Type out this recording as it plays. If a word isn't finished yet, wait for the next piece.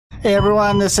Hey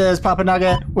everyone, this is Papa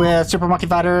Nugget with Super Monkey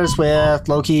Fighters with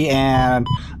Loki and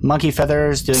Monkey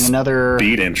Feathers doing another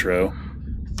beat intro.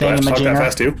 Do I have to talk that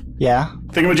fast too? Yeah.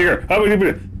 Thingamajigger.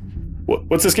 Oh,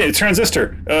 what's this game? It's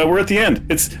Transistor. We're at the end.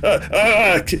 It's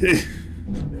I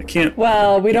can't.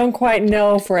 Well, we don't quite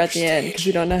know if we're at the end because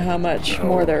we don't know how much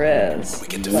more there is.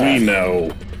 We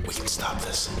know. We can stop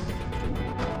this.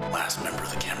 Last member of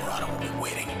the Camerata will be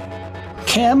waiting.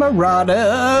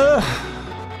 Camerata!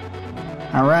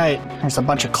 Alright, there's a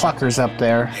bunch of cluckers up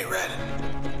there. Hey, Red.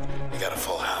 We got a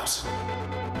full house.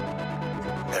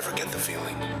 Ever get the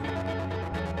feeling?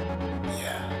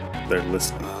 Yeah. They're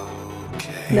listening.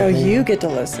 Okay. No, you get to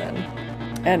listen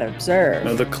and observe.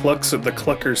 No, the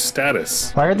clucker's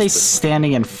status. Why are they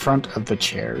standing in front of the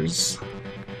chairs?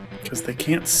 Because they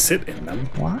can't sit in them.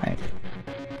 Why?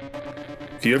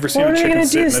 Have you ever seen What a are they chicken gonna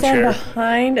sit do? in a Stand chair?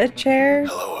 behind a chair?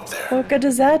 Hello up there. What good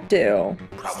does that do?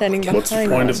 Standing behind What's the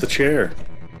point us. of the chair?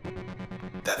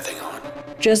 That thing on.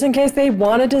 Just in case they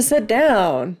wanted to sit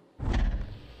down.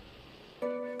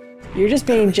 You're just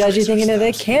being judgy thinking that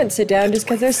they can't sit down just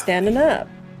because they're standing up.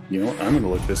 You know what? I'm gonna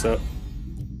look this up.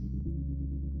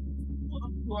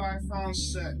 I found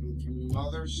set with your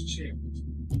mother's chair.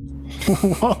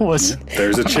 What was it?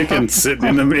 There's a chicken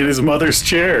sitting in his mother's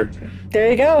chair. There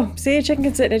you go. See, a chicken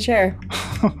can sit in a chair.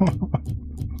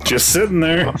 Just sitting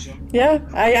there. Yeah,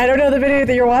 I don't know the video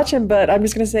that you're watching, but I'm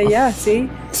just gonna say, yeah, see?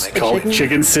 It's called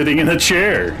chicken sitting in a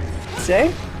chair.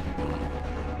 See?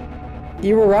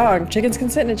 You were wrong. Chickens can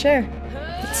sit in a chair.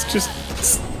 It's just...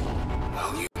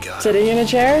 Well, you got Sitting in a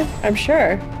chair? I'm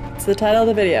sure. It's the title of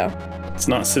the video. It's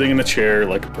not sitting in a chair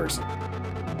like a person.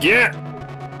 Yeah!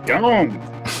 Go on!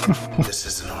 This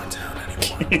isn't our town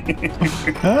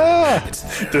anymore. Ah! It's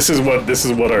there. This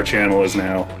is what our channel is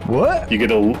now. What? You get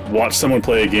to watch someone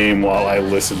play a game while I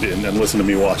listen to and listen to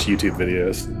me watch YouTube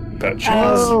videos about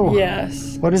chickens. Oh.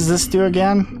 Yes. What does this do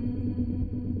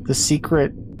again? The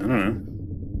secret... I don't know.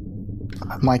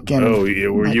 I'm like in... Oh, yeah,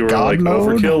 where like you were God like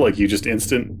mode? overkill, like you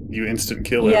instant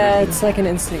kill Yeah, everything. it's like an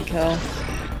instant kill.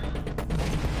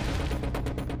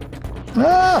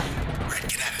 Ah!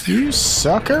 You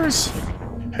suckers!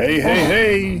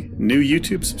 Hey, new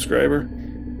YouTube subscriber.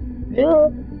 Yeah.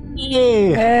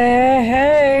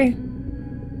 Hey.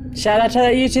 Shout out to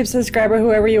that YouTube subscriber,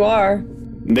 whoever you are.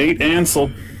 Nate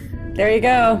Ansel. There you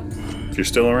go. If you're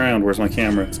still around, where's my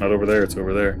camera? It's not over there, it's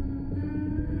over there.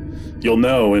 You'll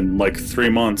know in like 3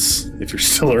 months if you're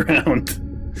still around.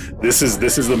 This is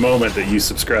the moment that you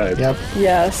subscribe. Yep.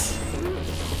 Yes.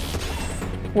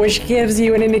 Which gives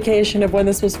you an indication of when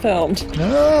this was filmed.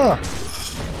 Ah.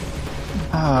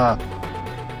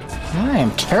 I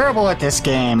am terrible at this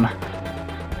game.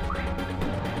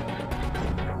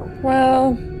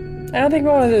 Well, I don't think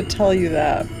I wanted to tell you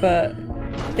that, but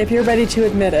if you're ready to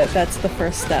admit it, that's the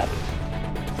first step.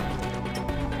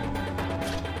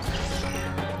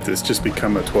 This just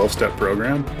become a 12-step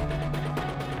program?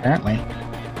 Apparently.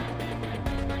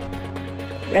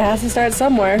 It has to start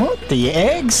somewhere. What? The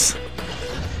eggs?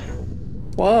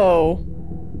 Whoa.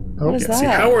 What is Yeah, see,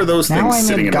 that? how are those Now things I'm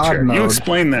sitting in in a God chair? mode. You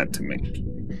explain that to me.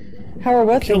 How are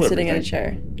what Kill things sitting in a everything.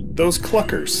 chair? Those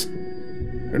cluckers.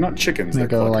 They're not chickens, They they're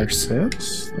go like cluckers.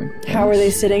 this? Like How are they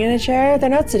sitting in a chair? They're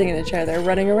not sitting in a chair, they're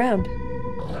running around.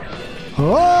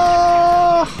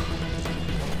 Oh!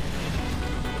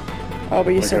 Oh, but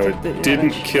you Like still how took the it didn't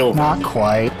damage. kill them, Not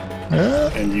quite.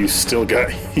 and you still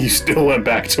went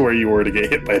back to where you were to get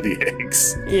hit by the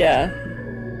eggs. Yeah.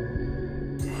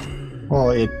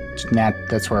 Well,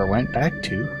 that's where it went back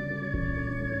to.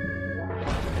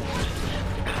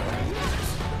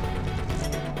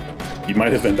 You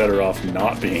might have been better off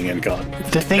not being in God.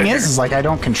 The thing is like I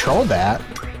don't control that.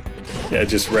 Yeah, it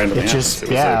just randomly It happens. just- It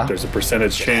was yeah. there's a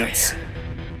percentage chance.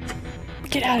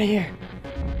 Get out of here.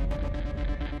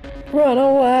 Run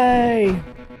away.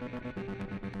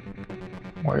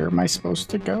 Where am I supposed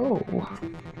to go?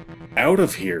 Out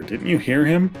of here. Didn't you hear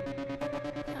him?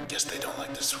 Guess they don't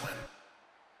like to swim.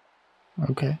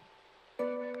 Okay.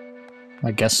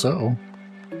 I guess so.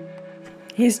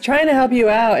 He's trying to help you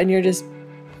out and you're just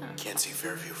Can't see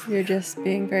Fairview from You're here, just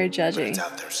being very but judgy it's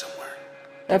out there somewhere.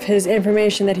 of his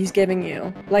information that he's giving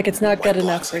you. Like it's not good White enough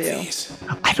blocks for like you. these.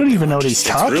 I don't even know what he's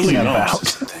talking really not. about.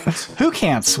 Things. Who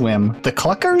can't swim? The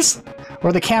cluckers?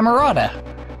 Or the Camerata?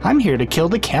 I'm here to kill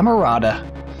the Camerata.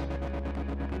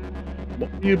 Why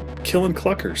are you killing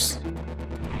cluckers?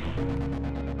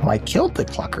 Well, I killed the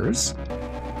cluckers.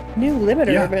 New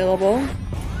limiter Yeah. available.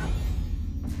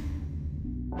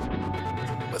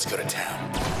 Let's go to town.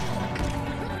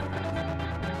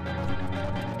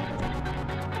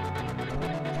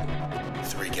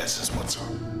 guesses what's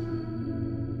on.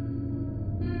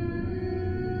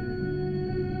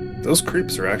 Those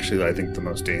creeps are actually, I think, the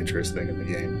most dangerous thing in the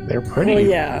game. They're pretty. Well,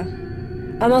 yeah.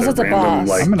 Unless it's a Random, boss.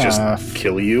 like, I'm gonna just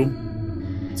kill you.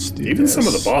 Let's do Even some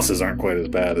of the this. bosses aren't quite as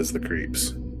bad as the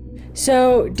creeps.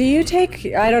 So, do you take,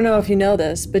 I don't know if you know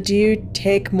this, but do you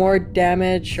take more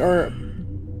damage or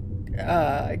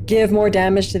give more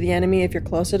damage to the enemy if you're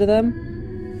closer to them?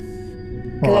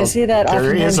 Because I see that there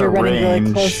oftentimes is a you're running really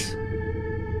range. close.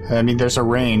 I mean, there's a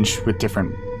range with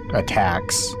different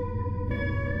attacks.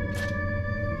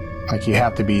 Like, you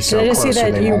have to be so I just close see or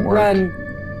that they you won't work. run.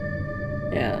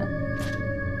 Yeah.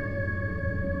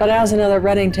 But I also know that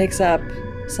running takes up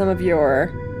some of your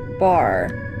bar.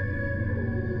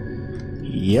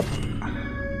 Yep.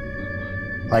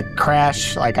 Like,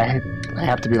 Crash, like, I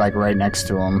have to be, like, right next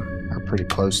to him, or pretty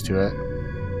close to it.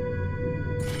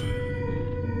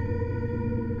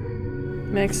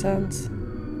 Makes sense.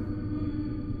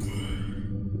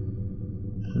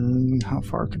 How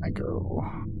far can I go?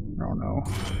 I don't know.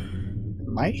 It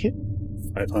might hit.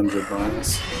 500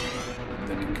 miles.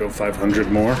 Then you can go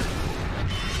 500 more.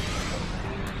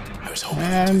 I was hoping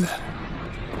And that.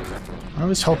 I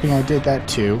was hoping I did that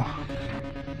too.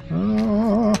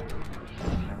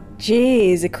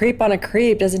 Jeez, a creep on a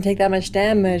creep doesn't take that much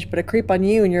damage, but a creep on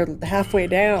you and you're halfway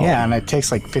down. Yeah, and it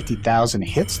takes like 50,000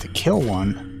 hits to kill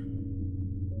one.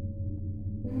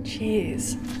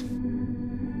 Jeez.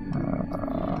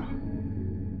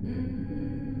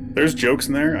 There's jokes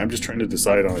in there. I'm just trying to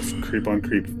decide on if creep on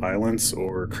creep violence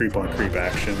or creep on creep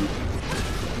action.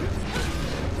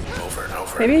 Over and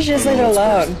over. Maybe you should just leave it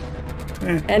alone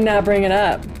and not bring it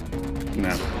up.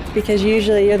 No. Because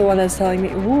usually you're the one that's telling me,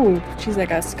 ooh, jeez, that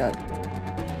guy's got.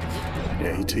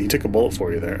 Yeah, he took a bullet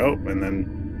for you there. Oh, and then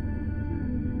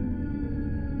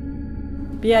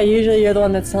But yeah, usually you're the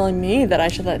one that's telling me that I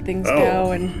should let things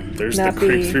go and there's not the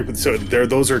creep be. 3. So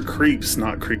those are creeps,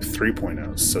 not creep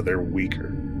 3.0s. So they're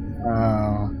weaker.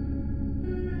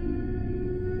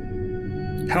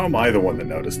 How am I the one that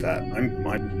noticed that? I'm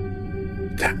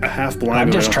half blind. I'm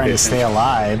and I just don't trying pay to stay attention.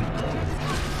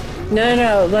 alive.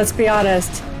 No, let's be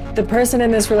honest. The person in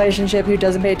this relationship who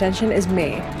doesn't pay attention is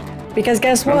me. Because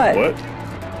guess what? What?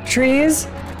 Trees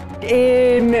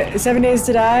in 7 Days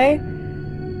to Die,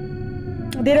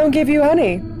 they don't give you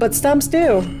honey, but stumps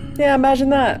do. Yeah, imagine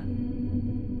that.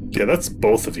 Yeah, that's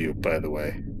both of you, by the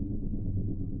way.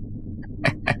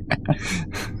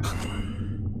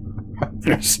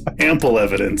 There's ample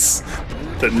evidence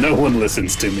that no one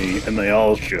listens to me, and they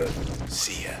all should.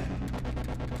 See ya.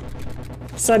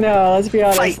 So no, let's be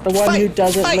honest, Fight, the one who fight,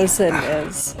 doesn't fight. listen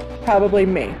is probably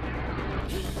me.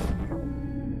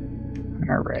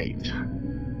 All right.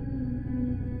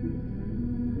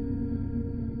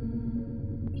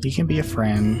 He can be a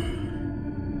friend.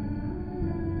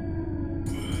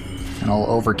 And I'll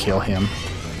overkill him.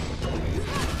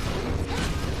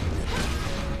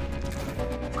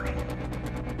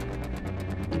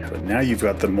 But now you've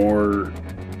got the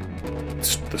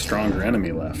stronger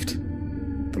enemy left.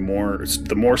 The more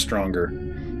stronger.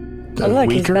 The Oh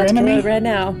look, he's weaker about to kill enemy? it right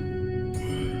now.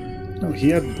 No, he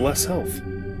had less health.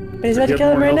 But he's about He to had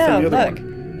kill him more right health now. than the other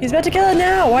Look. He's about to kill it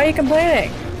now. Why are you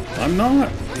complaining? I'm not.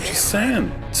 I'm just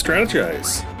saying.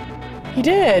 Strategize. He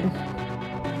did.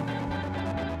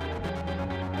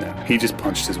 No, he just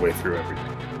punched his way through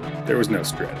everything. There was no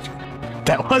strategy.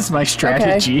 That was my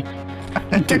strategy.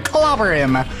 To clobber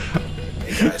him.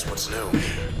 Hey guys, what's new?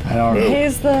 I don't know.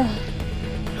 He's the...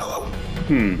 Hello.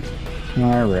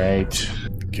 All right.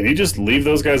 Can you just leave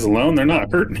those guys alone? They're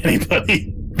not hurting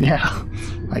anybody. Yeah.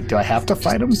 Like, do I have to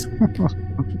fight him?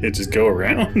 It just go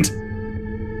around.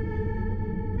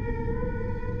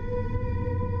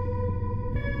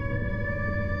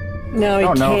 No, I he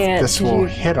don't know can't. if this will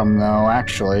hit him, though,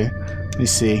 actually. Let me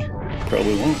see.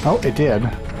 Probably won't. Oh, it did.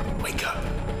 Wake up.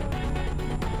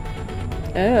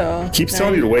 Oh. Keeps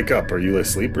telling you to wake up. Are you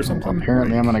asleep or something?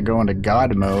 Apparently, I'm going to go into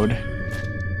God mode.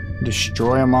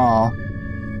 Destroy them all.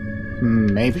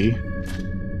 Maybe.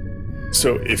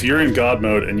 So if you're in God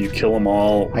mode and you kill them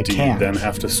all, I do can't. you then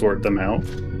have to sort them out?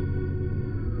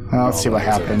 Well, let's see what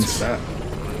Well, that happens. answers that.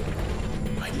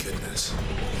 My goodness.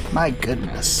 My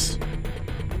goodness.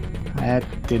 That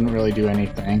didn't really do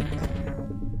anything.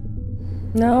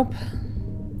 Nope.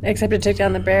 Except it took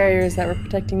down the barriers that were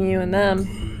protecting you and them.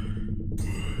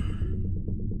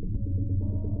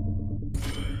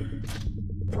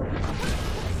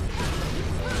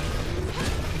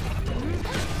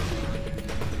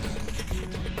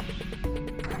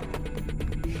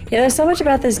 Yeah, there's so much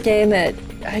about this game that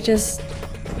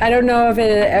I don't know if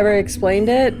it ever explained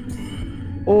it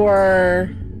or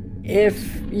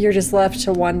if you're just left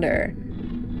to wonder.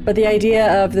 But the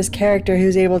idea of this character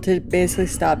who's able to basically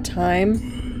stop time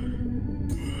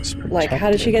It's pretty Like,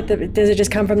 how did she get the... Does it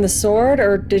just come from the sword,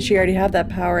 or did she already have that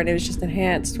power and it was just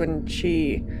enhanced when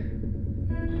she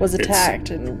was attacked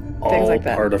and things like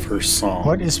that? All part of her song.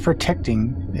 What is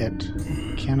protecting it?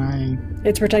 Can I...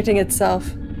 It's protecting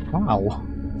itself. Wow.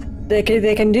 They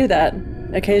can do that.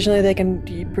 Occasionally they can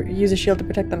use a shield to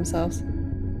protect themselves. I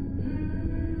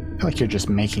feel like you're just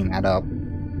making that up.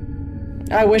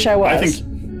 I wish I was.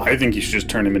 I think you should just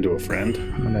turn him into a friend.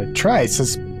 I'm gonna try. It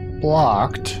says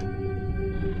blocked.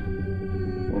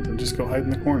 Well, then just go hide in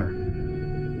the corner.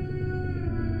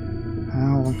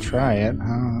 I'll try it.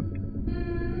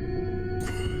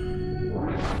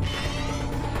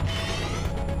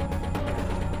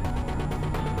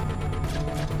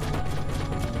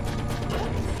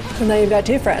 And now you've got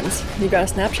two friends. You've got a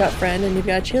snapshot friend and you've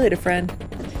got a cheerleader friend.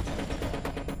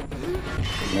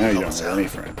 Now you don't have any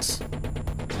friends.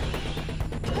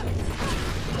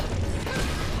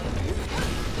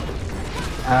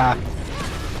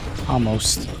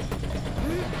 Almost.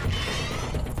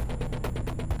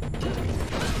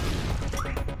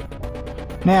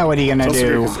 Now what are you gonna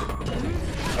do?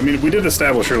 I mean, we did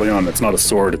establish early on it's not a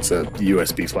sword, it's a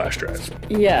USB flash drive.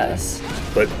 Yes.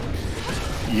 But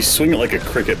you swing it like a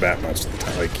cricket bat most of the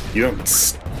time. Like, you don't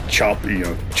chop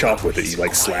with it, you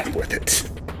like slap with it.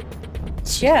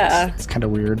 Yeah. It's kind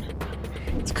of weird.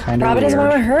 It's kind of Probably weird. doesn't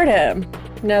want to hurt him.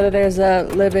 Now that there's a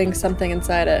living something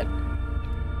inside it.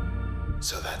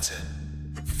 So that's it.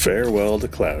 Farewell to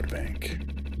Cloudbank.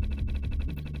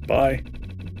 Bye.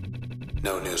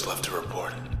 No news left to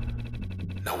report.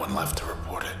 No one left to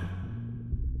report it.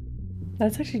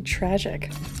 That's actually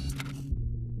tragic.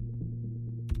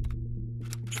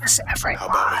 Yes, everyone. How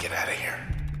about we get out of here? ...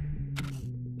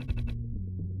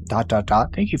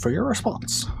 Thank you for your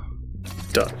response. ...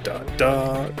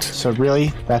 So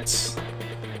really, that's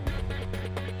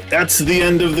the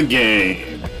end of the game. ...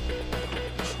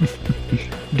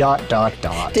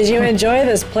 Did you enjoy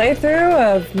this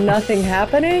playthrough of nothing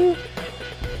happening?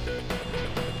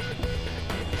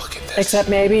 Look at this. Except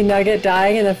maybe Nugget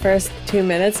dying in the first 2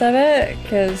 minutes of it,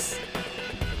 because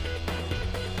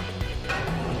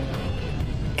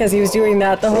he was doing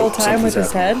that the whole time with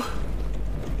his head.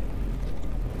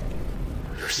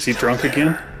 Is he drunk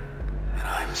again? And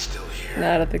I'm still here.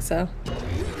 No, I don't think so.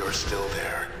 You're still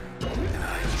there. And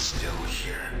I'm still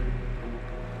here.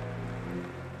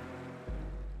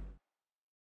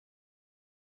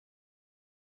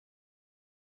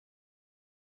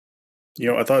 You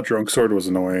know, I thought Drunk Sword was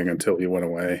annoying until he went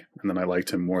away, and then I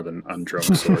liked him more than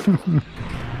Undrunk Sword.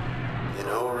 You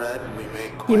know, Red, we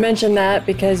make You mentioned that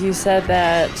because you said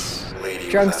that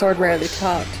Drunk Sword rarely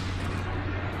talked.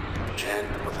 Gent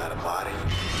without a body.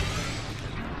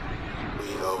 We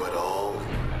owe it all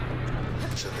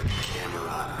to the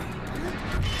Camerata.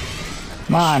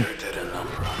 Come on. Sure did a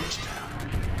number on this town.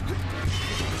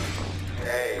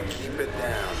 Hey, keep it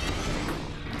down.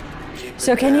 Keep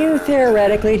So it can you down.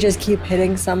 theoretically just keep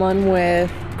hitting someone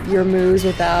with your moves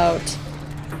without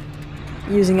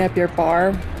using up your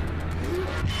bar?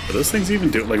 Are those things even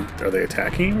do? Like, are they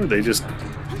attacking you, or are they just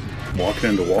walking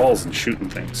into walls and shooting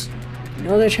things?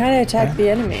 No, they're trying to attack the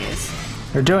enemies.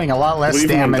 They're doing a lot less Well,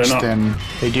 even when damage they're not- than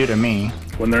they do to me.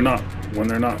 When they're not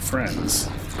friends.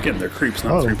 Again, they're creeps,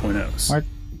 not Oh. 3.0s. What?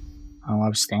 Oh, I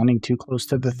was standing too close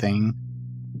to the thing.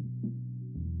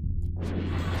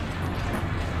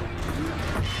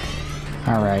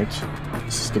 Alright.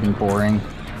 This is getting boring.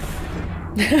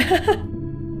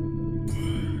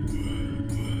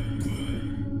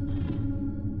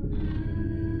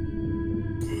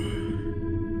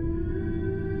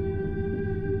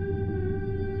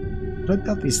 What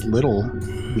about these little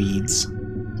weeds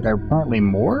that are apparently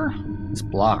more? It's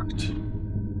blocked.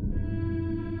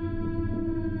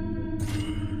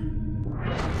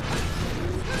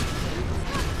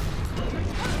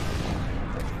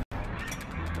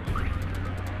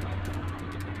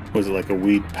 Was it like a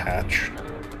weed patch?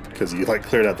 Because you like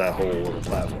cleared out that whole little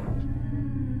platform.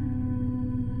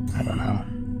 I don't know.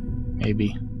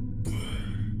 Maybe.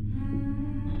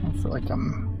 I feel like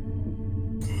I'm...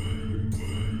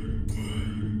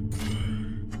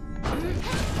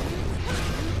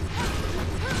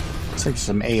 Looks like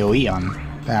some AoE on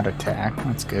that attack.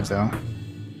 That's good though.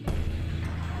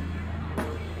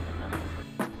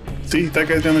 See, that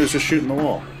guy down there is just shooting the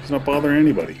wall. He's not bothering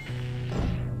anybody.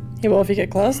 Yeah, well, if you get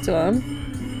close to him.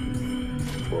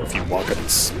 Or if you walk up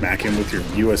and smack him with your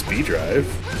USB drive.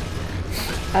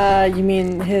 You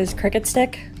mean his cricket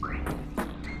stick?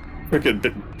 Cricket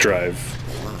bit drive.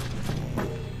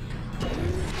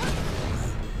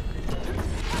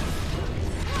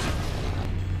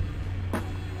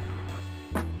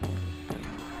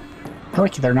 I feel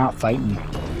like they're not fighting.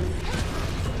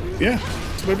 Yeah,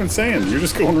 That's what I've been saying. You're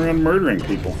just going around murdering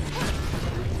people.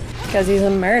 Because he's a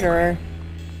murderer.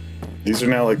 These are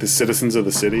now like the citizens of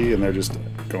the city, and they're just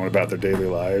going about their daily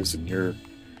lives, and you're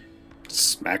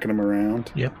smacking them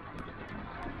around. Yep.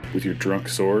 With your drunk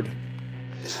sword.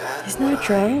 He's not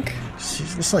drunk.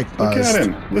 He's just like Look buzzed. at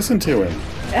him. Listen to him.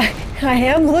 I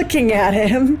am looking at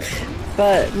him,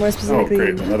 but more Oh, specifically...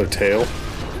 great. Another tail.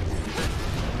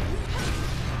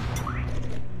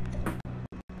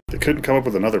 They couldn't come up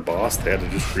with another boss. They had to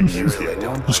just reuse the other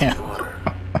one. Yeah.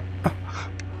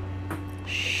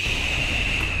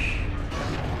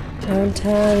 Don't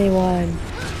tell anyone.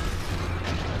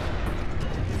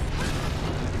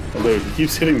 Although he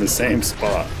keeps hitting the same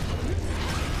spot.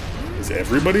 Is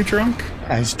everybody drunk?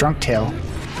 He's drunk tail.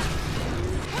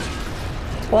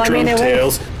 Well, I mean, Drunk it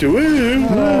tails. Do it.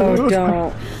 Oh,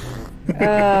 don't.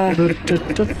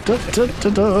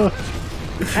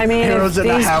 I mean, Heroes if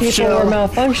in a these half people shell. were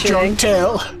malfunctioning, Drunk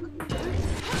tail.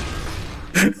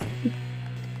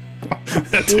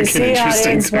 That you took an see, interesting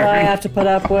audience, what I turn. have to put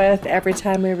up with every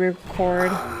time we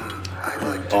record.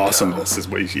 Awesomeness is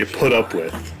what you put up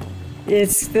with.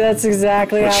 That's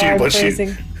exactly how I'm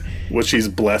phrasing. What she's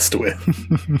blessed with.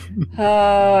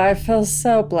 Oh, I feel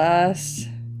so blessed.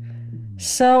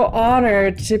 So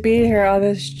honored to be here on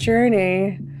this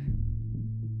journey.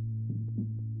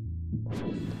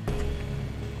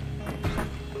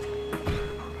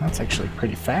 That's actually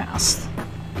pretty fast.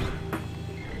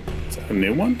 Is that a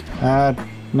new one? You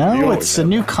No, always it's a have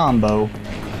new combo.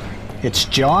 It's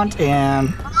jaunt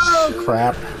and... Oh,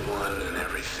 crap.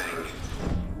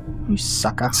 You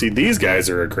sucker. See, these guys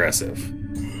are aggressive.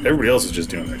 Everybody else is just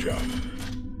doing their job.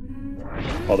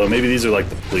 Although maybe these are like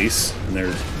the police, and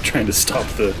they're trying to stop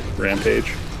the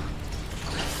rampage.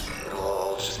 It'll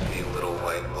all just be little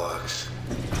white blocks.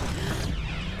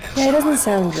 Yeah, he doesn't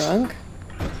sound drunk.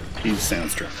 He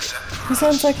sounds drunk. He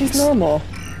sounds like he's normal.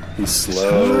 He's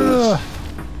slow. Ugh,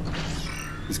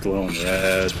 He's glowing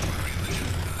red.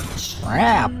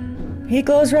 crap. He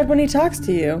glows red when he talks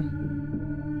to you.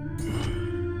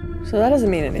 So that doesn't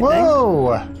mean anything.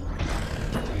 Whoa!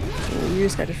 Ooh, you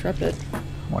just got disrupted.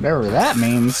 Whatever that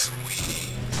means.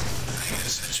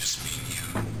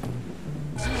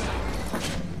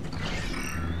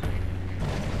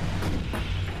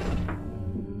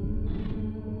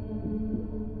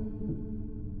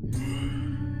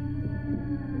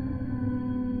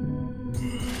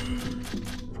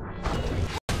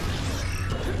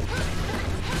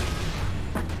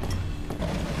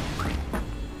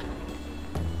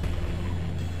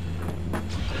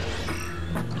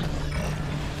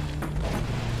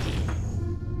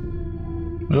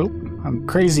 Nope, I'm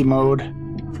crazy mode.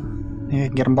 Yeah,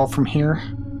 get them both from here.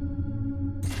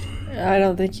 I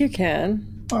don't think you can.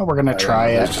 Well, we're gonna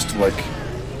try There's it. just like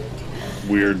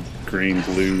weird green,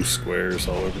 blue squares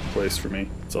all over the place for me.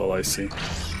 That's all I see.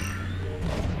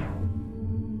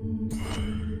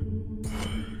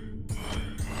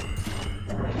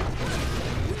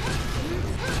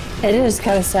 It is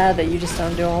kind of sad that you just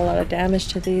don't do a whole lot of damage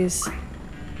to these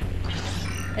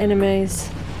enemies.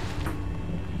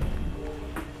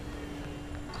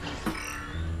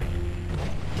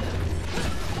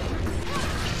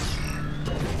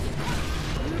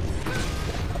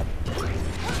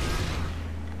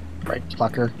 Right,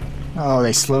 plucker. Oh,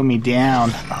 they slow me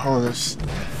down. Oh, this.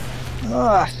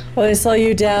 Ugh. Well, they slow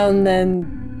you down,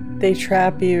 then they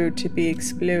trap you to be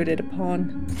exploded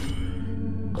upon.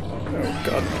 Oh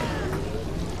god.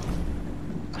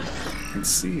 I can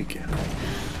see again.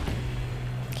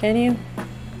 Can you?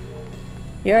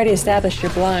 You already established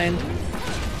you're blind.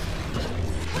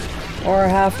 Or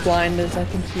half blind, as I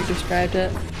think you described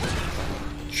it.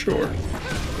 Sure.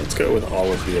 Let's go with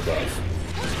all of the above.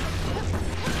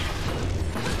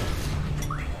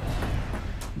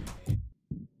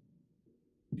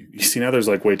 You see, now there's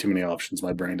like way too many options.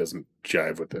 My brain doesn't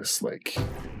jive with this. Like,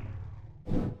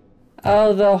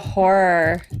 Oh, the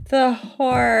horror. The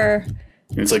horror.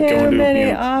 it's like Too going to, many you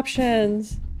know,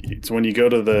 options. it's when you go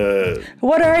to the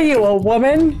What are you, a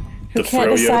woman who the can't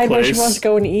froyo decide what she place? wants to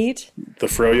go and eat?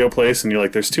 froyo place, and you're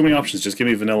like, there's too many options. Just give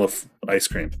me vanilla ice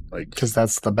cream. Like, Because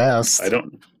that's the best. I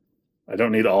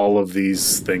don't need all of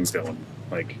these things going.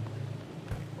 Like,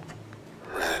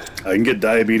 I can get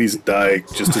diabetes and die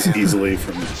just as easily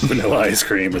from vanilla ice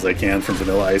cream as I can from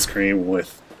vanilla ice cream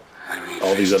with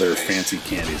all these other fancy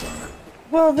candies on it.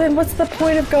 Well, then what's the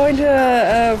point of going to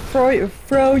a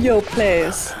froyo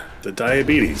place? The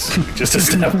diabetes. We just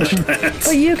established that.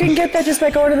 Well, you can get that just by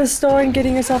going to the store and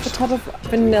getting yourself a tub of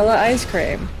vanilla ice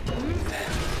cream.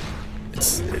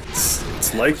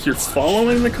 It's like you're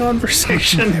following the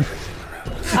conversation.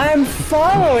 I'm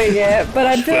following it, but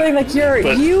I'm feeling like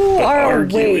you are a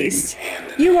arguing. waste.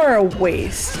 You are a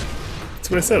waste. That's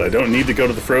what I said. I don't need to go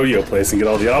to the froyo place and get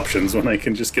all the options when I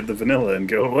can just get the vanilla and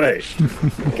go away.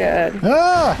 Good.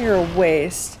 Ah! You're a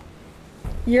waste.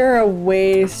 You're a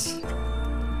waste.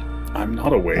 I'm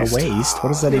not a A waste. waste? What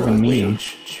does that even mean?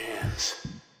 Chance.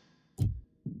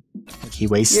 Like he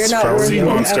wastes You're not frozen? worthy Sea of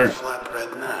monster.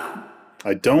 Flatbread now.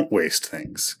 I don't waste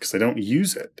things because I don't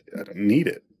use it. I don't need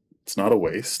it. It's not a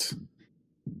waste.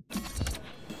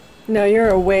 No, you're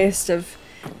a waste of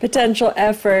potential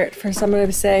effort for someone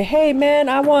to say, hey man,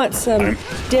 I want some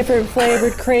different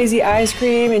flavored crazy ice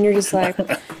cream, and you're just like,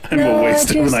 I'm no, a waste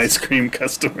of just- an ice cream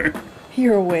customer.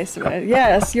 You're a waste of it.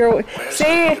 Yes, see,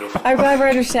 I'm glad we're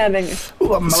understanding.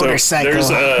 Ooh, a motorcycle. there's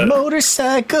a-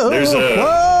 motorcycle. there's a-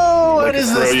 Whoa, Like what a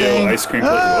is this froyo thing? ice cream.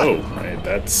 Ah! Whoa, right,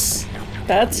 that's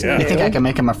That's Yeah. new. You think I can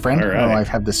make him a friend? All right. Oh, I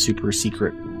have the super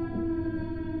secret.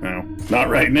 no, not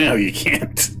right now. You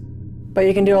can't. But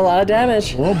you can do a lot of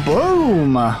damage. Well,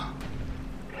 boom.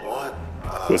 What?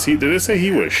 Was he? Did it say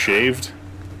he was shaved?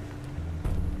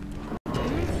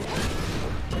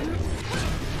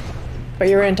 But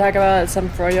you were going to talk about some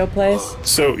froyo place?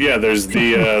 So yeah, there's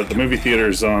the movie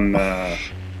theaters on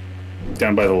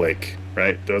down by the lake,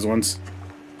 right? Those ones,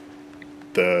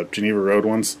 the Geneva Road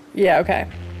ones. Yeah, okay.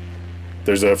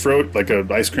 There's a like a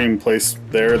ice cream place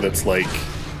there that's like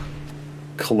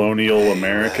colonial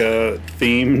America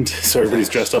themed. So everybody's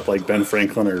dressed up like Ben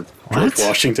Franklin or George What?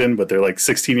 Washington, but they're like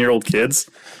 16-year-old kids.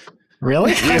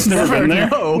 Really? guys never been there?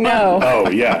 No. Oh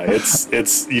yeah, it's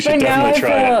you should But definitely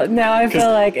try it. now I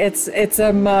feel like it's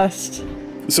a must.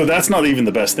 So that's not even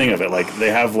the best thing of it. Like they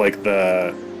have like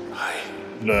the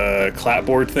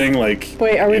clapboard thing. Like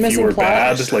Wait, are we if missing you were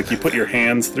clap? bad, like you put your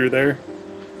hands through there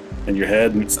and your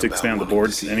head, and it sticks down the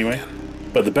board anyway.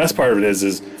 But the best part of it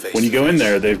is when you go in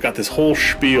there, they've got this whole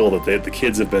spiel that the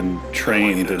kids have been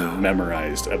trained and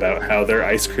memorized about how their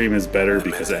ice cream is better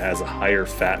because it has a higher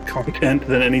fat content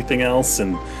than anything else.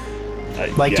 And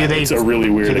Like, yeah, do they? It's a really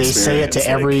weird. Do they say it to experience.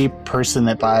 every person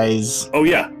that buys? Oh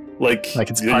yeah, like Like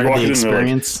it's you part of walk the in and they're like,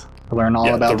 experience to learn all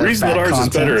yeah, about the reason fat that ours content.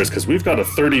 is better is because we've got a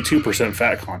 32%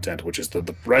 fat content, which is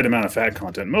the right amount of fat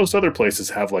content. Most other places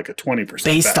have like a 20%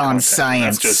 Based fat on content.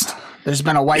 science. That's just There's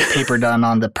been a white paper done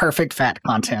on the perfect fat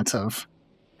content of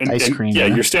ice cream. Yeah,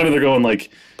 you're standing there going like,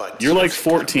 you're like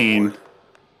 14.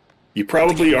 You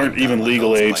probably aren't even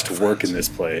legal age to work in this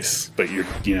place, but your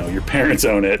parents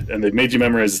own it, and they've made you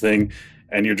memorize the thing,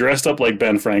 and you're dressed up like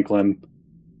Ben Franklin,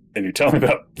 and you're telling me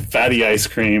about fatty ice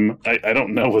cream. I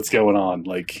don't know what's going on.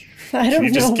 Like, I don't can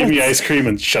you just know give me what's- ice cream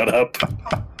and shut up?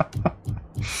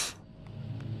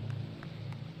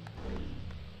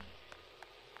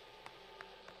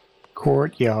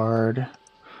 Courtyard.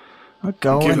 We're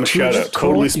going Give them a to shout the out.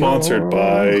 Totally sponsored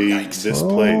by courtyard. this Oh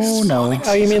place. no.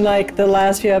 Oh, you mean like the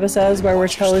last few episodes where we're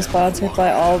totally sponsored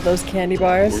by all of those candy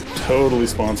bars? We're totally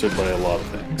sponsored by a lot of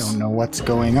things. Don't know what's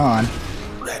going on.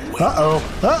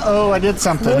 Uh-oh. Uh-oh, I did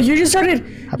something. Well, you just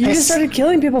pissed- started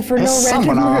killing people for no pissed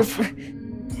random someone off.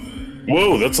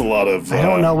 Whoa, that's a lot of. I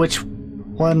don't know which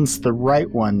one's the right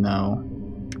one, though.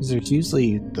 Because there's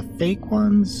usually the fake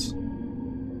ones.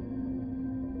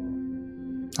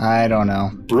 I don't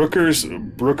know. Brooker's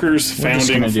just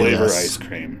founding gonna do flavor this. ice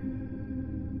cream.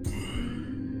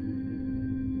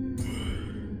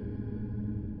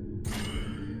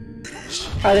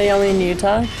 Are they only in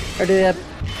Utah? Or do they have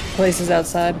places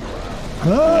outside?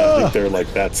 I Ah! think they're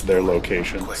like that's their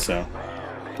location. So,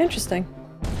 Interesting.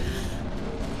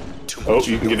 oh,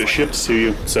 you can get it shipped to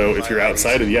you. So if you're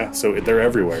outside of so they're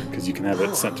everywhere because you can have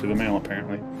it sent through the mail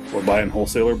apparently, or buy it in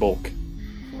wholesale or bulk.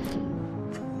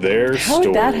 Their How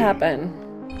did that happen?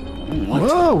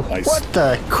 Whoa! Ice. What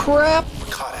the crap?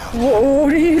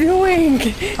 What are you doing?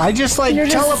 I just like You're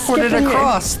just teleported skipping it.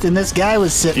 across, and this guy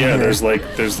was sitting Yeah, here.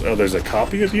 there's a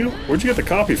copy of you. Where'd you get the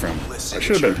copy from? I should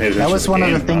have been paying attention. That was to one of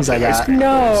game, the things not I the ice got. cream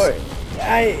No,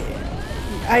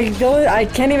 place. I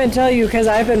can't even tell you because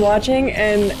I've been watching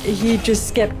and he just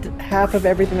skipped half of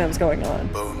everything that was going on.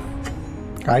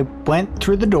 I went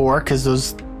through the door because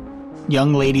those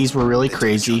young ladies were really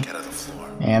crazy,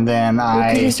 and then You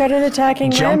I started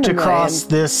attacking jumped randomly across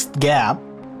and- this gap,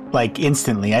 like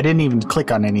instantly. I didn't even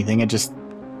click on anything. It just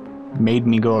made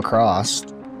me go across.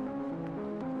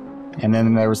 And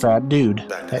then there was that dude,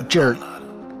 that jerk.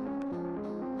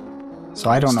 So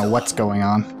I don't know what's going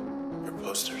on. Your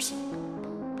posters.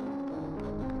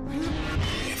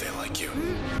 Hey, they like you.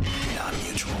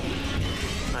 Non-mutual.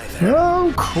 Hi there.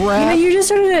 Oh crap! You just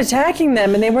started attacking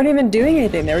them and they weren't even doing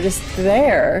anything. They were just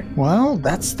there. Well,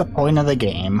 that's the point of the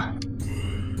game.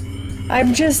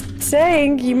 I'm just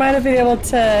saying you might have been able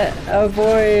to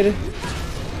avoid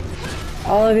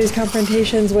all of these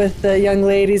confrontations with the young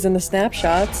ladies and the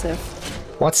snapshots. If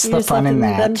What's the fun in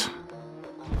that?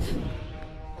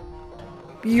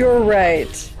 You're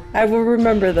right. I will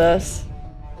remember this.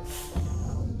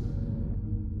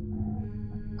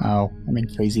 Oh, I'm in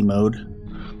crazy mode.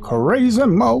 Crazy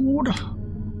mode.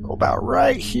 Go about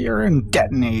right here and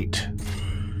detonate.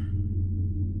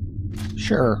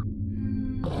 Sure.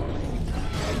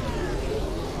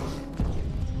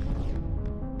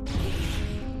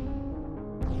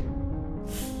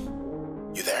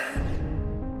 You there?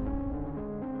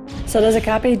 So does a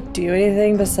copy do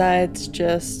anything besides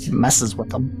just... Messes with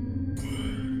them.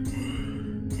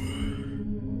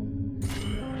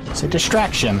 It's a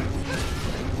distraction.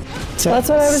 That's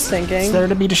what I was thinking. It's there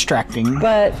to be distracting.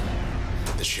 But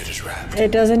The shit is wrapped.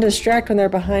 it doesn't distract when they're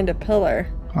behind a pillar.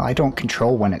 Well, I don't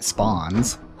control when it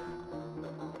spawns.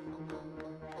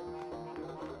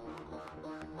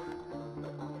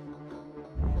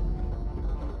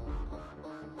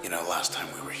 You know, last time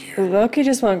we were here, Loki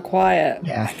just went quiet.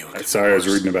 Yeah. I knew it could Sorry, I was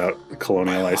be worse. reading about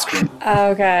colonial ice cream.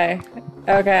 Okay.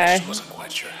 Okay. I wasn't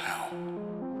quite sure how.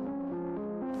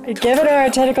 Given our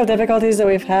technical difficulties that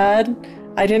we've had,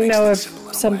 I didn't know if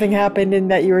something happened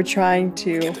and that you were trying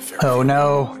to... Oh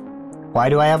no. Why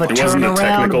do I have a It wasn't a turnaround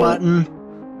technical- button?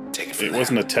 Take it from It there.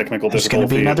 wasn't a technical There's difficulty.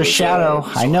 gonna be another it was, shadow.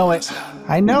 I know it.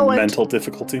 I know it. mental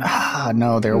difficulty. Ah,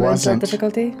 no, there mental wasn't.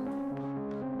 difficulty?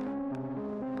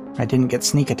 I didn't get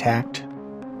sneak attacked.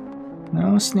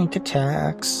 No sneak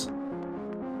attacks.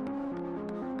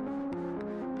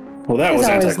 Well, that There's was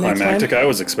always next anticlimactic. one. I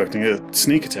was expecting a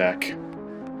sneak attack.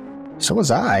 So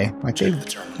was I. Like they The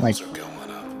terminals like are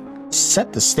going up.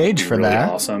 set the stage It'd be for really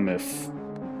that. awesome if,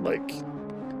 like,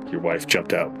 your wife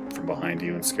jumped out from behind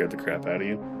you and scared the crap out of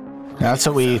you. That's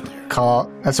what we call.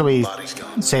 That's what we Body's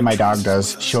gone. say. My dog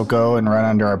does. She'll go and run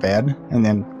under our bed, and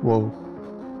then we'll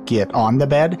get on the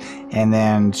bed, and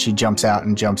then she jumps out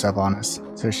and jumps up on us.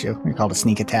 So we call it a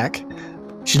sneak attack.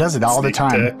 She does it all the Sneak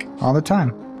time. attack. All the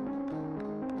time.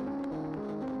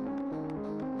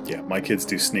 Yeah, my kids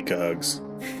do sneak hugs.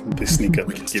 They sneak up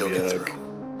We and can give still you a get hug. through.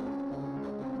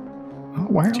 Oh,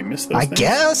 where? Did you miss those I things?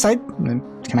 guess I.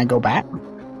 Can I go back?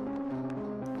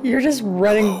 You're just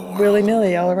running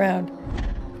willy-nilly all around.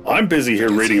 I'm busy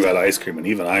here reading about ice cream, and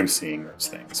even I'm seeing those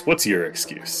things. What's your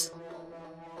excuse?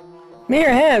 Me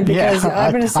or him? Because Yeah,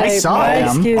 I'm going I to say saw my him.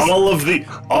 excuse.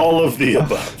 All of the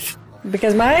above.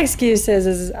 Because my excuse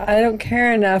is I don't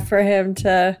care enough for him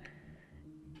to.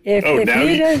 If Now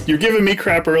he does, you're giving me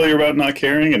crap earlier about not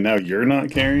caring, and now you're not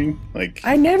caring. Like,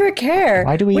 I never care.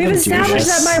 Why do we We've even do established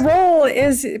this?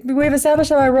 that we've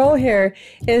established that my role here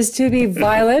is to be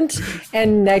violent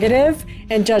and negative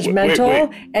and judgmental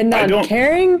wait. and I not don't-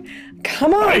 caring.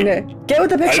 Come on, get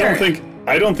with the picture.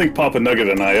 I don't think Papa Nugget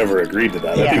and I ever agreed to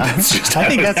that. I think Yeah, that's just. I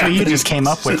think that's what you just came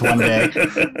up with one day. I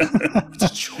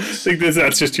think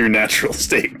that's just your natural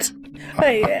state.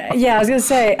 Yeah, I was gonna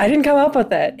say I didn't come up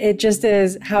with it. It just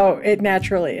is how it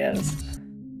naturally is.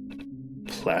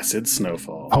 Placid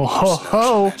snowfall. Oh ho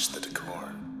ho! Match the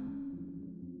decor.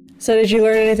 So, did you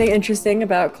learn anything interesting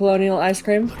about colonial ice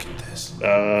cream? Look at this.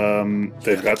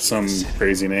 They've got some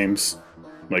crazy names,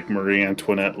 like Marie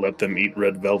Antoinette let them eat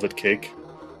red velvet cake.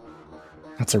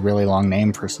 That's a really long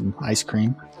name for some ice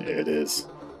cream. Yeah, it is.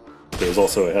 There's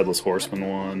also a Headless Horseman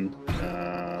one.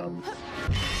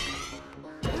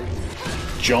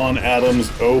 John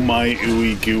Adams' Oh My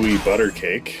Ooey Gooey Butter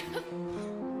Cake.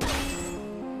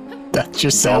 That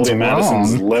just sounds Dolly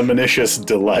Madison's wrong. Lemonicious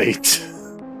Delight.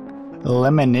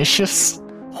 Lemonicious?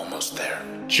 Almost there.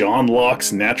 John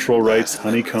Locke's Natural Rights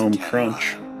Honeycomb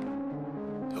Crunch.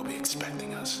 He'll be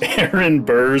expecting us. Aaron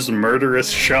Burr's Murderous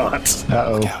Shot.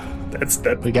 Uh oh. That's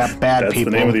that. We got bad That's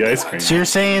people. the name of the ice cream. So you're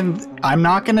saying I'm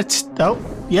not gonna? Oh,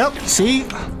 yep. See,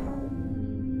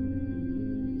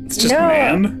 It's just No.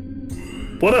 man.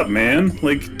 What up, man?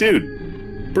 Like,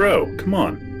 dude, bro, come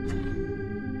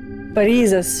on. But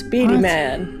he's a speedy What?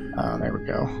 man. oh, there we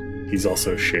go. He's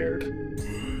also shared.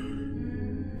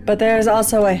 But there's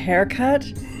also a haircut.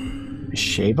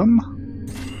 Shave him.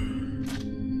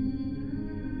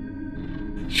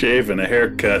 Shave and a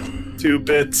haircut. 2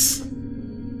 bits.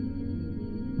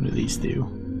 What do these do?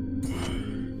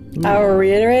 I will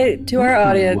reiterate to our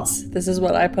audience, this is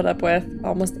what I put up with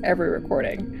almost every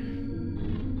recording.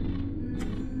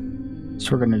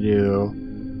 So we're gonna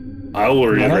do I will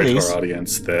reiterate to these. our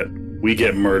audience that we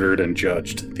get murdered and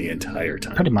judged the entire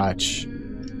time. pretty much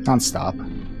nonstop.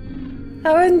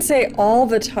 I wouldn't say all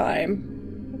the time,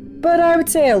 but I would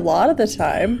say a lot of the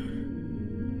time.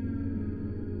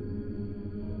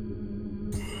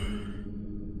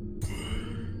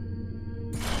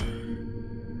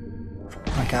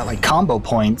 I got like combo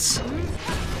points.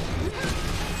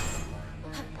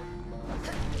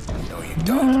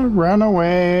 Run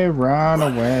away, run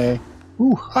away.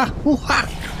 Ooh, ha, ooh, ha.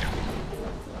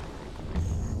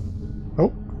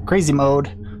 Oh, crazy mode.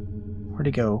 Where'd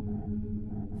he go?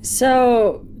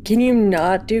 So, can you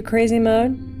not do crazy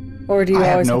mode? Or do you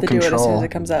always have to do it as soon as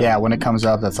it comes up? Yeah, when it comes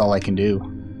up, that's all I can do.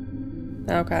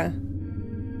 Okay.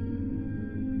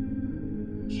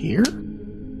 Here?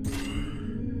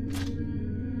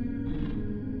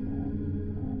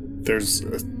 There's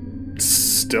a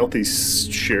stealthy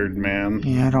shared man.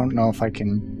 Yeah, I don't know if I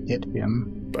can hit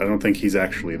him. I don't think he's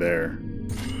actually there.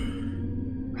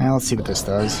 Well, let's see what this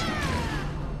does.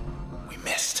 We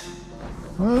missed.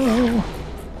 Whoa.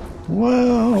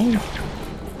 Whoa.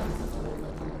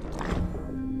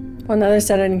 Well, now they're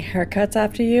sending haircuts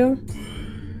after you?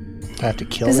 I have to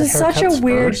kill This the is such a haircuts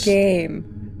weird first? game.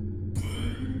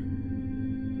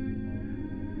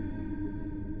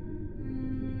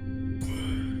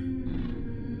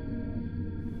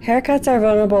 Haircuts are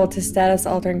vulnerable to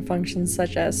status-altering functions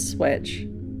such as switch.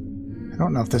 I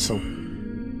don't know if this will...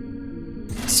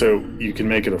 So you can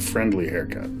make it a friendly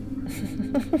haircut.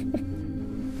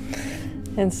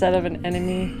 Instead of an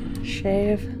enemy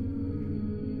shave.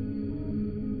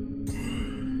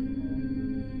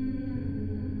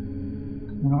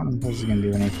 I don't know if this is gonna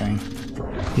do anything.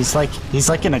 He's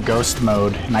like in a ghost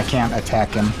mode, and I can't attack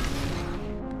him.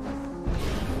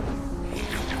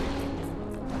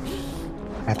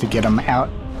 I have to get him out.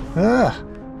 Ugh!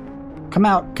 Come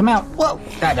out! Come out! Whoa!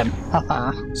 Got him!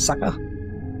 Haha! Sucker!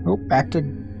 Oh, back to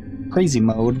crazy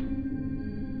mode.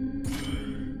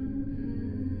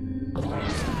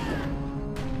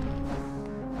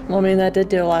 Well, I mean, that did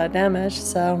do a lot of damage,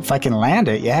 so... If I can land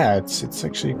it, yeah, it's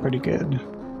actually pretty good.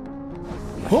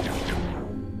 Whoop.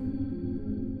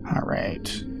 All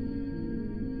right.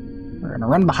 We're gonna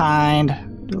run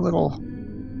behind. Do a little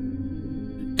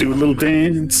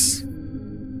dance.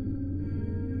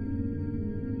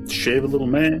 Shave a little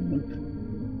man.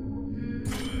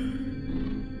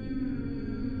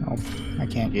 Oh, I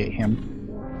can't get him.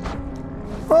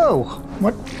 Whoa!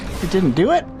 What? It didn't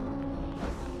do it?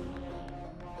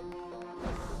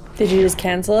 Did you just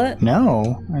cancel it?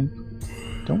 No, I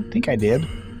don't think I did.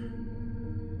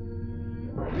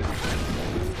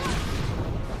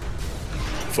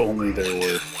 If only there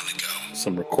were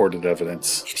some recorded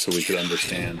evidence so we could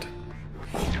understand.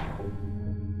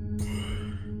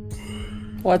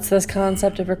 What's this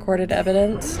concept of recorded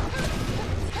evidence?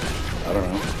 I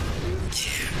don't know.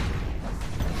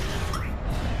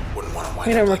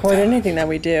 We don't record anything that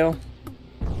we do.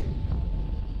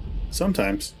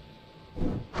 Sometimes.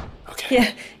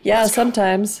 Okay. Yeah,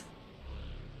 sometimes.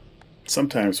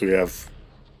 Sometimes we have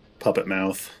puppet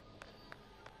mouth.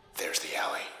 There's the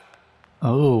alley.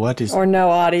 Oh, what is... Or no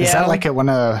audio. Is that like at one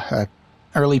of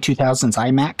early 2000s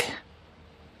iMac?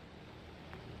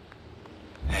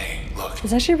 Hey, look.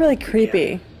 It's actually really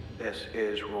creepy. This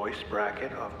is Royce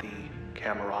Brackett of the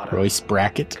Camerata. Royce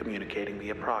Brackett? Communicating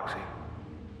via proxy.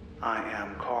 I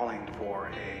am calling for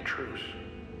a truce.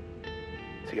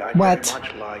 See, I'd What? very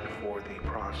much like for the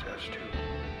process to,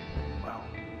 well,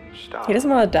 stop. He doesn't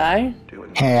want to die?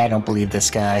 doing Hey, I don't believe this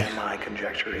guy. And my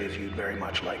conjecture is you'd very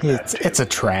much like that too. It's a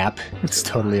trap. It's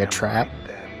totally a trap.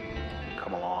 Then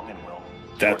come along and we'll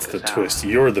That's work the this out. twist.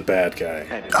 You're the bad guy.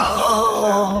 And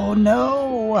Oh,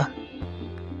 no!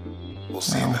 We'll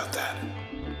see about that.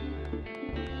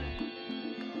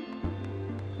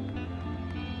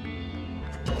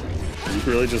 You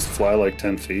really just fly like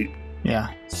 10 feet?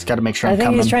 Yeah, just gotta make sure I I'm think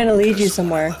coming. he's trying to lead you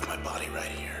somewhere. Left my body right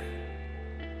here.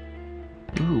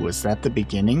 Ooh, was that the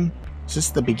beginning? Is this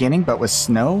the beginning, but with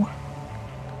snow?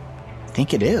 I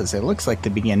think it is. It looks like the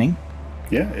beginning.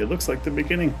 Yeah, it looks like the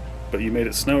beginning. But you made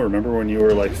it snow. Remember when you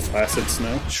were like flaccid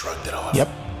snow? Shrugged it off. Yep.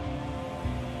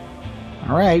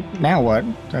 All right, now what?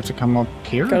 Do I have to come up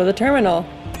here? Go to the terminal.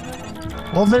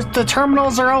 Well, the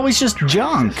terminals are always just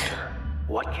junk.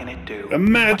 what can it do?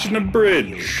 Imagine a What can it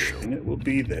bridge, really and it will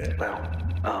be there. do?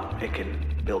 Well, it can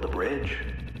build a bridge.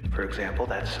 For example,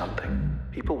 that's something.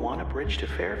 People want a bridge to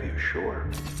Fairview, sure.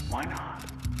 Why not?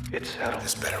 It's settled.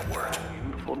 This better work.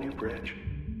 Beautiful new bridge.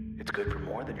 It's good for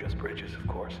more than just bridges, of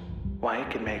course. Why, it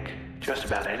can make just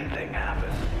about anything happen.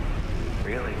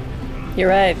 Really. You're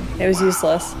right. It was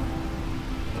useless.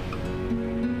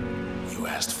 You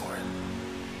asked for it.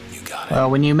 You got it. Well,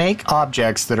 when you make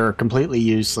objects that are completely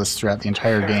useless throughout the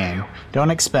entire game,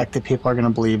 don't expect that people are going to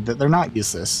believe that they're not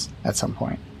useless at some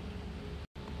point.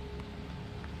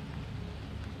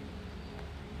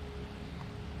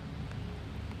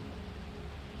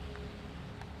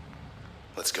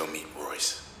 Let's go meet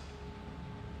Royce.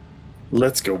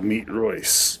 Let's go meet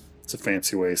Royce. It's a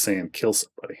fancy way of saying kill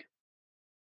somebody.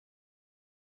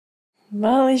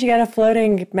 Well, at least you got a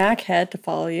floating Mac head to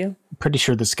follow you. I'm pretty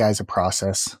sure this guy's a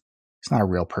process. He's not a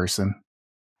real person.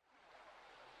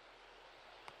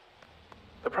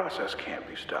 The process can't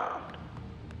be stopped.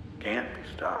 Can't be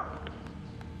stopped.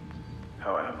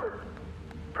 However,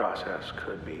 the process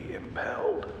could be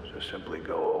impelled to simply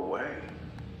go away.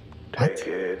 What? Take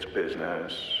its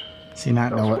business. Does he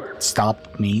not know elsewhere. what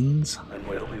stop means? And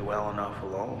we'll be well enough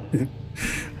alone.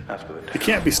 As for the It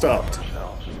can't be stopped,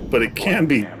 but it can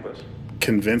be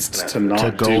convinced to not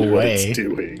To go do what away. it's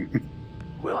doing.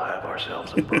 We'll have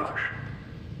ourselves a brush.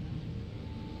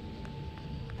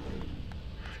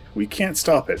 We can't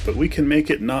stop it, but we can make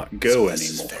it not go This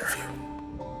is anymore.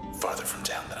 Fairview. Farther from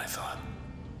town than I thought.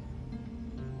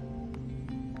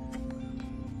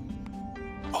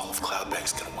 All of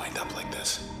Cloudbank's gonna wind up like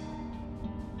this.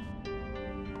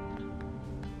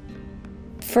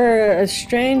 For a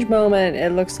strange moment,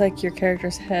 it looks like your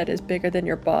character's head is bigger than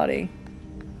your body.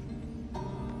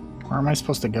 Where am I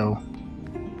supposed to go?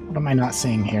 What am I not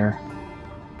seeing here?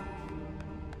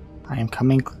 I am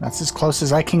coming. That's as close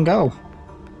as I can go.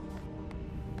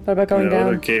 What about going The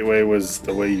other down? gateway was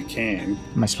the way you came.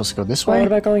 Am I supposed to go this Well, way? what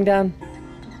about going down?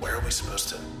 Where are we supposed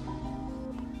to?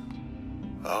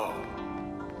 Oh,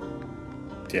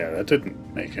 Yeah, that didn't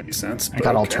make any sense. I but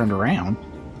got all okay. turned around.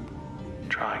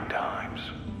 Trying times.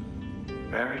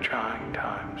 Very trying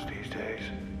times these days.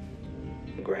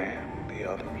 Graham, the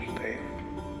others, they've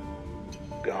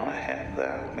gone ahead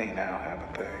without me now,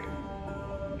 haven't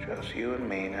they? Just you and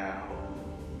me now,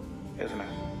 isn't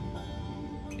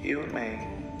it? You and me.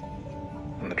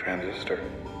 And the Transistor.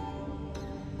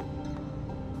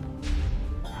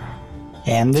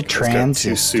 And the got too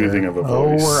transistor. soothing of a Oh,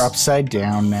 voice. we're upside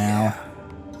down now.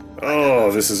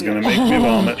 Oh, this is gonna make me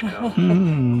vomit.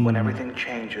 When everything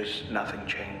changes, nothing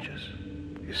changes.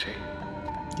 You see?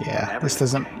 Yeah, When this everything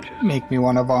doesn't changes, make me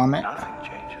want to vomit. nothing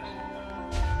changes.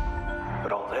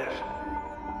 But all this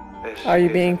Are you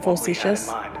is being what we had in facetious?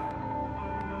 mind.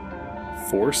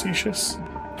 Facetious?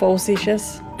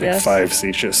 Facetious? Yes.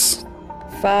 Facetious.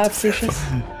 Facetious?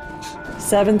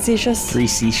 7 facetious? 3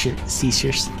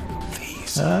 seizures.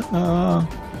 these. Uh-oh.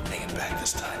 Bring it back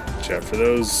this time. Watch out for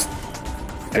those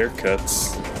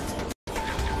haircuts.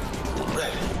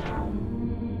 Red.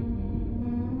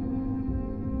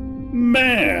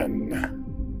 Man!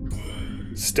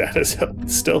 Status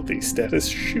stealthy, status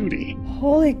shooty.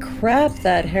 Holy crap,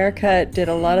 that haircut did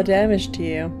a lot of damage to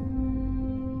you.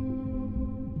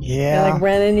 Yeah. It like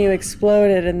ran in you,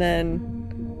 exploded, and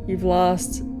then you've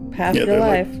lost half Yeah, your they're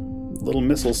life. like little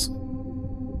missiles.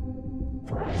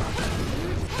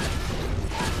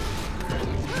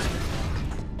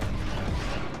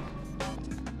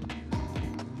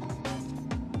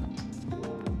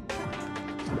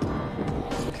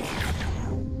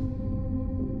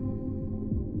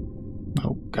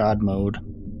 Oh, God mode.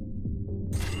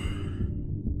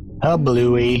 Oh,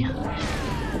 Bluey.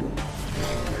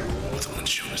 With one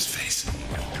shoe in his face.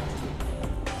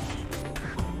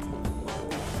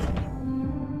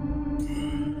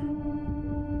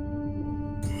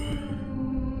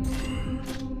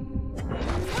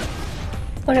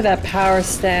 Look at that power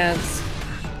stance.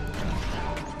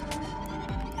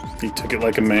 He took it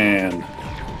like a man.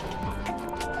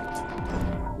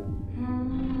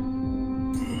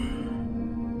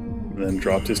 Then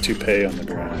dropped his toupee on the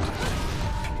ground.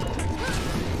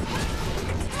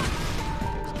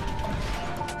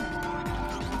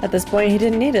 At this point, he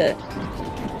didn't need it.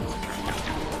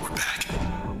 We're back.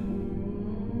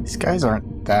 These guys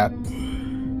aren't that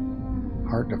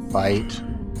hard to fight.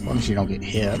 As long as you don't get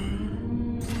hit.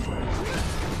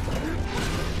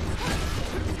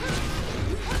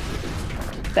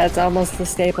 That's almost the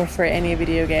staple for any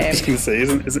video game. I was gonna say,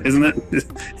 isn't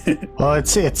it? Well,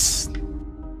 it's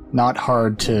not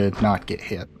hard to not get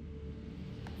hit.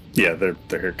 Yeah, their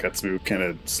haircuts move kind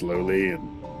of slowly, and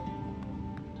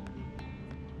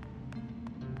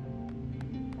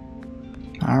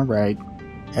All right.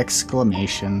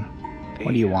 Exclamation.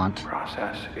 What do you want?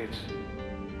 Process, it's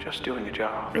just doing a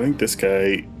job. I think this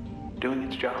guy Doing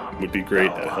its job. would be great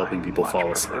at I helping people much fall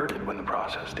preferred asleep. it when the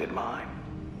process did mine.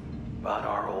 But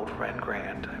our old friend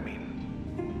Grant, I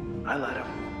mean, I let him.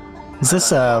 Is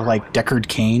this like Deckard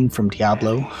Cain from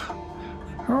Diablo?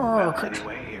 Well, Oh,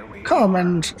 anyway, here we come are.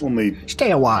 and Only stay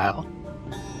a while.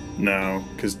 no,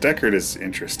 because Deckard is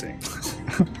interesting.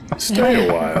 Stay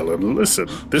a while and listen.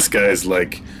 This guy's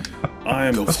like,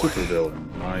 I'm a supervillain.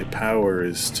 My power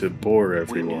is to bore We knew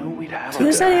everyone. we'd have Who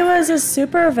a said he was a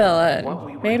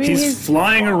supervillain? Maybe He's he's.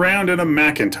 flying around in a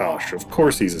Macintosh. Of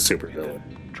course he's a supervillain.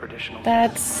 traditional.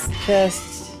 That's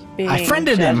just being I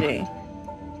friended him. judgy.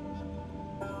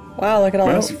 Wow, look at all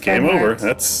Well, those game fun over.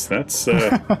 hearts. That's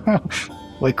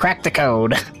We cracked the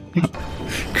code.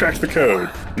 crack the code.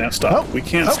 Now stop. Oh, We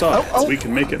can't oh, stop. oh, oh. We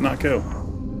can make it not go.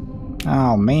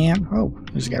 Oh, man. Oh,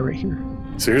 there's a guy right here.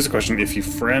 So here's a question: if you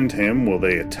friend him, will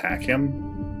they attack him?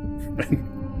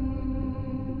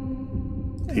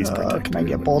 He's protected. Can I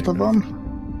get both of them?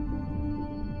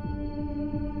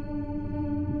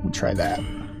 We'll try that.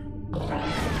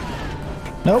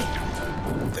 Nope.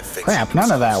 Crap,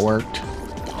 none of that worked.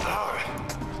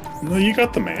 No, you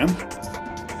got the man.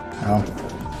 Oh.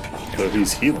 So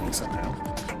he's healing somehow.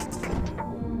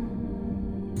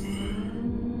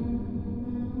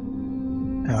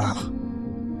 Ugh.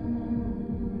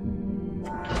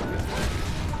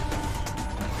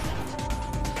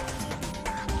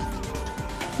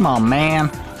 Come on, man.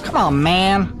 Come on,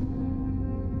 man.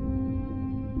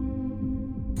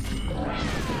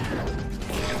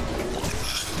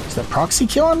 Is that proxy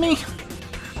killing me?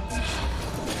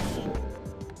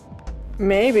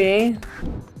 Maybe.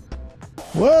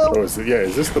 Whoa. Oh, is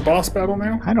this the boss battle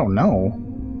now? I don't know.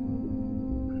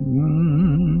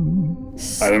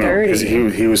 I don't know, because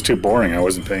Sturdy. he was too boring. I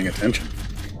wasn't paying attention.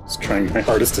 I was trying my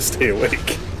hardest to stay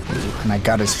awake. And I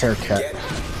got his haircut.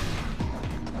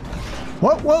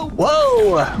 Whoa, whoa,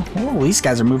 whoa! Whoa, these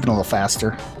guys are moving a little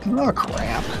faster. Oh,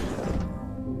 crap.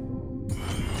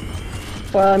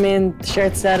 Well, I mean,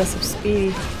 shared status of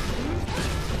Speedy.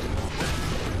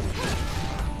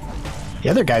 The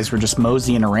other guys were just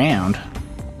moseying around.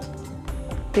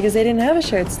 Because they didn't have a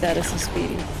shared status of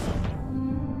Speedy.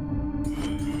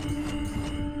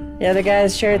 The other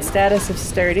guy's shared status of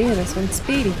Sturdy, and this one's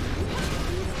Speedy.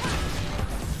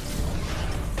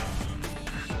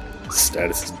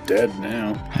 Status is dead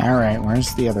now. Alright,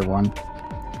 where's the other one?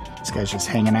 This guy's just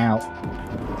hanging out.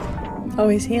 Oh,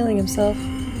 he's healing himself.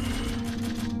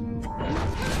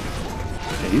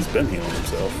 Yeah, he's been healing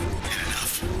himself.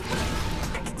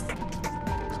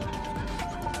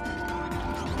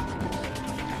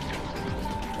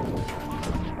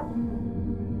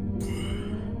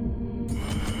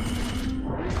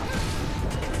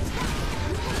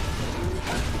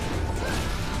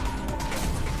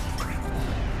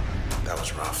 That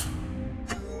was rough.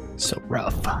 So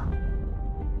rough.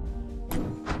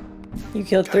 You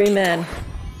killed 3 men.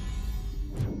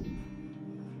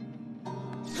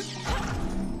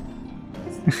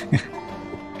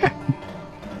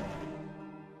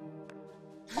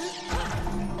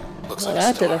 Looks Well, like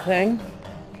that a did a star. thing.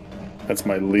 That's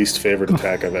my least favorite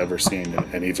attack I've ever seen in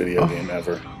any video game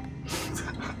ever.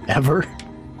 Ever?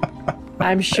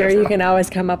 I'm sure you can always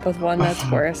come up with one that's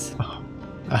worse.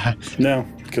 No,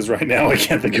 because right now I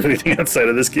can't think of anything outside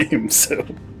of this game. So,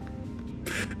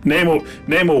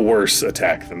 name a worse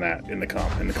attack than that in the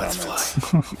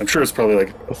comments. I'm sure it's probably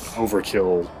like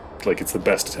overkill, like it's the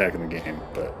best attack in the game.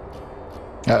 But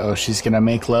Uh-oh, she's gonna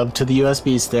make love to the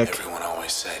USB stick. Everyone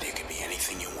always said you can be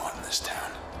anything you want in this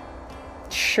town.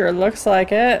 Sure looks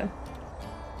like it.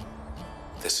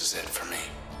 This is it for me.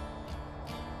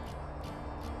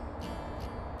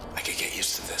 I could get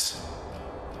used to this.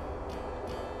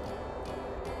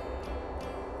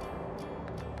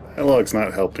 dialogue's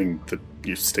not helping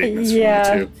your statements Yeah.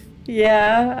 for me too.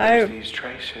 Yeah, These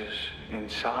traces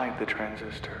inside the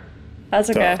transistor. that's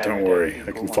okay. Don't worry,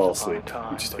 I can fall asleep.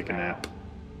 Just take a nap.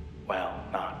 Well,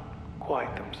 not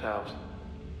quite themselves.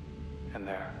 And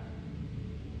they're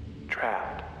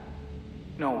trapped.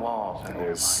 No walls in That there,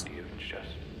 was- mind you. It's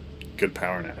just Good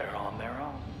power nap. they're on their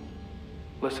own.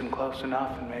 Listen close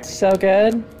enough and maybe So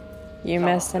good. You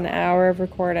missed an hour of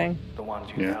recording. the ones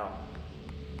you Yeah. know.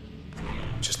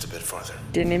 Just a bit farther.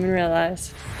 Didn't even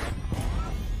realize.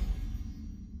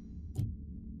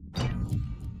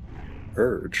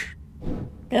 Urge.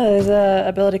 Yeah, there's a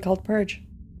ability called Purge.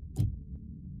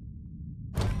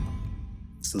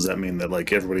 So does that mean that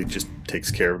like everybody just takes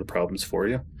care of the problems for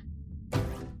you?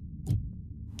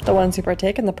 The ones who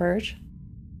partake in the Purge.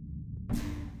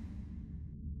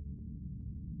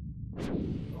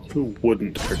 Who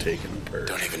wouldn't partake in the purge?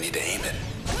 Don't even need to aim it.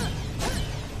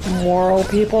 Moral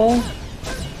people.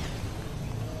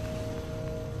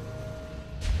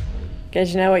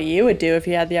 Guess you know what you would do if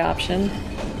you had the option.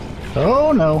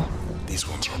 Oh no. These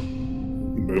ones are.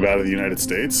 Move out of the United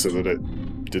States so that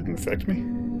it didn't affect me?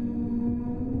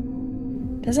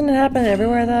 Doesn't it happen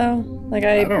everywhere though? Like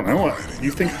I don't know.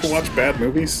 You think people watch bad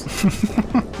movies?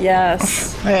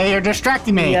 Yes. Hey, you're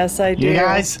distracting me. Yes, I do. You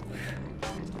guys?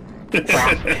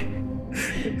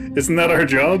 Isn't that our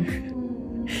job?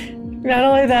 Not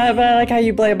only that, but I like how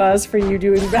you blame us for you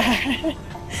doing bad.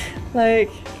 Like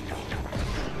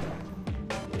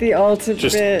the ultimate.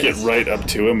 Just get right up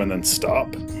to him and then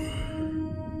stop.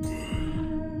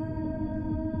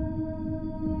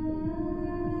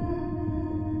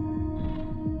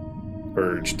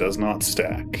 average does not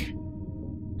stack.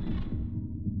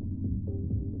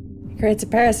 Creates a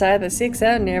parasite that seeks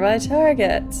out nearby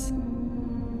targets.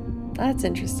 That's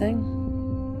interesting.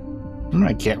 I'm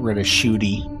gonna get rid of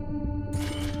Shooty.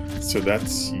 So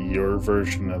that's your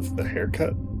version of the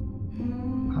haircut?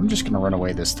 I'm just gonna run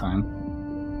away this time.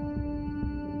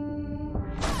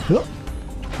 Oh,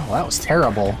 that was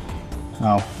terrible.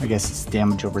 Oh, I guess it's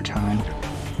damage over time.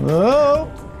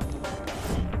 Whoa!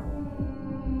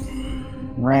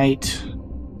 Right.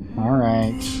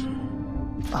 Alright.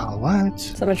 Oh, what?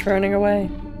 So much for running away.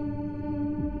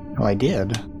 Oh, I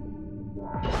did.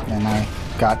 And I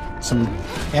got some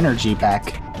energy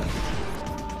back.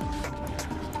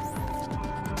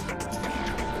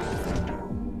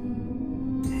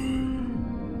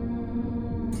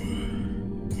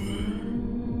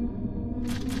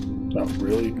 Oh,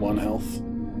 really? 1 health?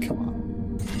 Come on.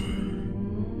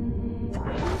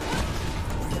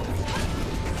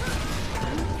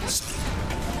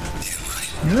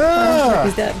 Ah!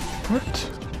 He's dead. What?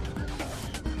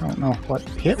 I don't know what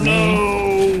hit me.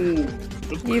 No!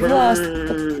 You've lost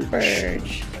the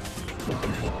purge.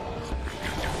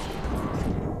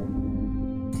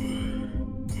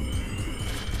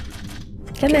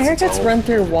 Can the haircuts run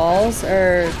through walls,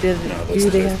 or do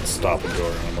they have... stop and go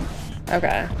around them.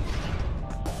 Okay.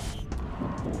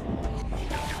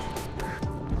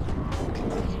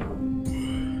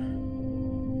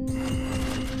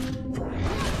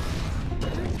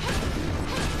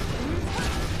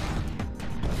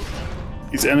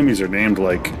 These enemies are named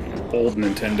like old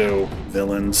Nintendo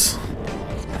villains.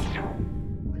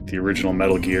 Like the original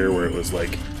Metal Gear where it was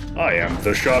like, I am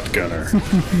the shotgunner.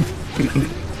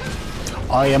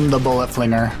 I am the bullet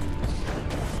flinger.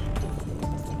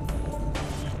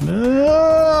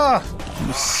 Ah,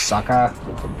 you sucker.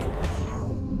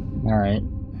 Alright,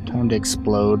 time to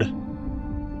explode.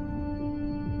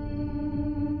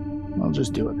 I'll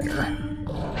just do it there.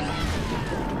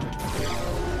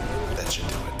 That should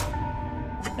do it.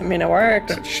 I mean, it worked.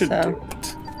 That should so. do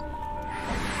it.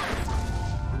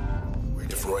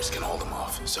 If Royce can hold him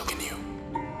off, so can you.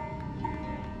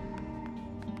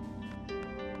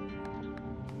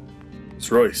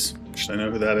 It's Royce. Should I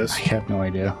know who that is? I have no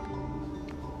idea.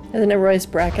 Isn't it Royce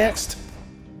Brackett? Next.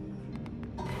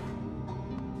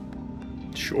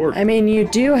 Sure. I mean, you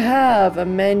do have a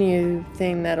menu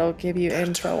thing that'll give you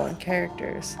info on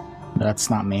characters. That's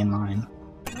not mainline.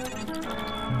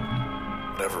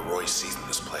 Whatever Royce sees in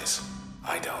this place,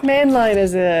 I don't. Mainline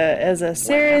is a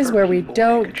series where we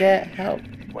don't get help.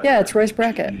 Yeah, it's Royce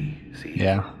Brackett.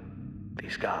 Yeah. The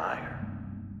sky,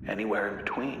 or anywhere in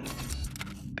between.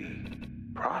 The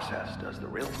process does the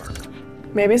real work.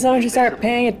 Maybe someone should start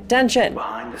paying attention.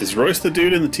 Behind the Is Royce the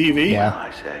dude in the TV? Yeah.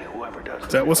 I say whoever does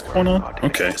Is that what's going on?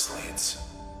 Okay. This leads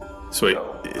So wait,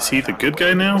 is he the good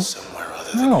guy now? somewhere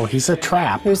other than No, he's a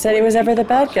trap. Who said he was ever the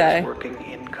bad guy? working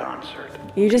in concert.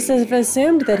 You just have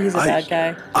assumed that he's a bad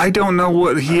guy. I don't know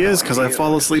what he is because I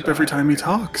fall asleep every time he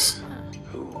talks.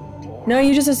 No,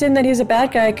 you just assumed that he's a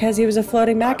bad guy because he was a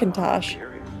floating Macintosh.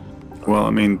 Well,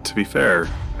 I mean, to be fair,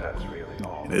 That's really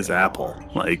all. it is Apple.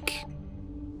 Like,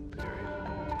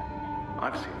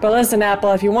 I've seen But listen,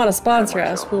 Apple, if you want to sponsor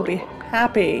us, we'll be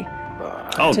happy.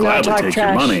 I'll To not gladly talk take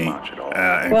trash. your money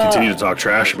and Well- continue to talk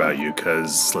trash about you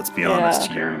because, let's be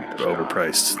honest, you're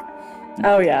overpriced.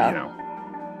 Oh, yeah. You know,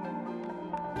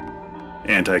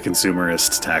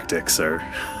 anti-consumerist tactics are.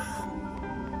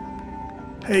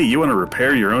 Hey, you want to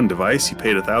repair your own device you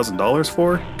paid $1,000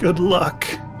 for? Good luck.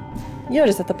 You'll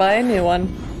just have to buy a new one.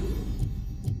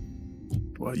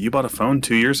 What, you bought a phone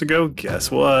 2 years ago?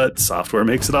 Guess what? Software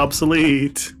makes it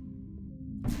obsolete.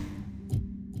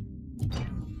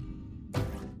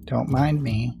 Don't mind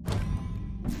me.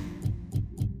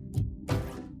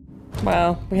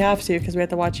 Well, we have to because we have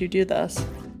to watch you do this.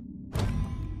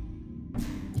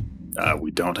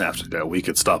 We don't have to go. We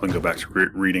could stop and go back to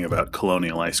reading about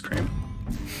colonial ice cream.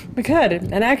 We could.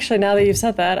 And actually, now that you've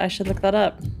said that, I should look that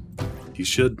up. You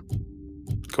should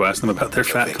go ask them about their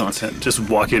fat content. Just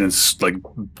walk in and like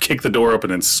kick the door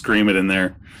open and scream it in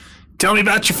there. Tell me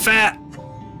about your fat.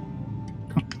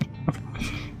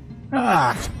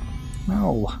 Ah,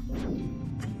 no.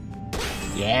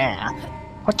 Yeah.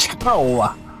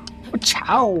 Wachow.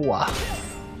 Wachow.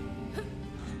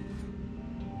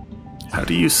 How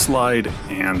do you slide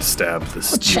and stab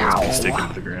this Ciao. USB stick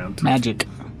into the ground? Magic.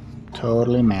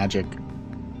 Totally magic.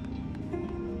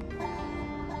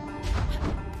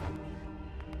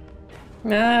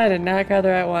 I did not go the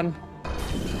right one.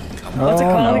 Oh, What's it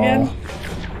called no. again?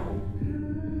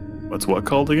 What's what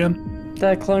called again?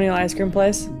 The Colonial Ice Cream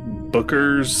Place?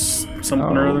 Booker's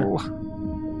something or other? Oh.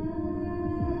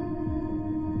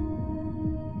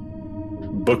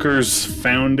 Booker's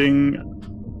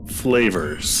Founding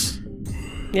Flavors.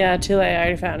 Yeah, too late. I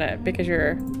already found it because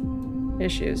your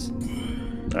issues.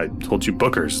 I told you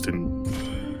Booker's, didn't.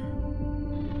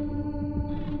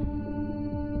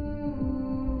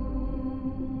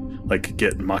 Like,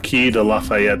 get Marquis de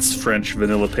Lafayette's French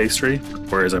vanilla pastry,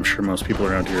 whereas I'm sure most people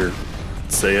around here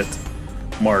say it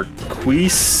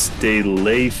Marquis de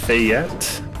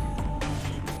Lafayette.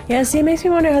 Yeah, see, it makes me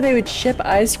wonder how they would ship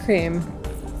ice cream.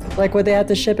 Like, would they have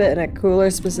to ship it in a cooler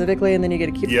specifically, and then you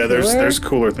get to keep Yeah, the cooler? there's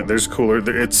cooler. There's cooler.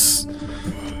 It's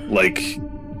like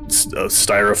a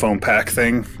styrofoam pack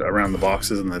thing around the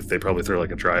boxes, and they probably throw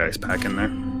like a dry ice pack in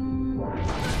there.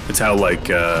 It's how like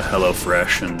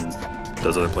HelloFresh and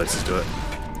those other places do it.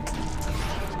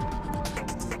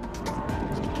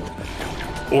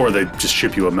 Or they just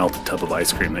ship you a melted tub of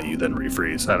ice cream that you then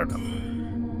refreeze. I don't know.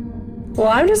 Well,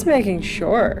 I'm just making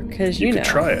sure, because you know. You could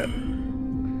try it.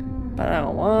 But I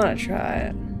don't want to try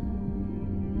it.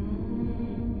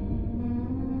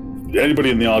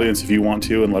 Anybody in the audience, if you want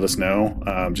to, and let us know,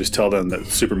 just tell them that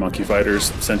Super Monkey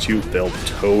Fighters sent you. They'll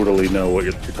totally know what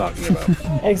you're talking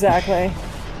about. Exactly.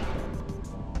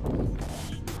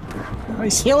 Oh,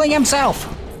 he's healing himself.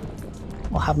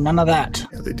 We'll have none of that.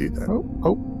 Yeah, they do that.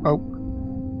 Oh.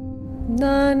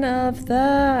 None of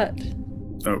that.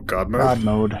 Oh, God mode? God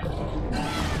mode.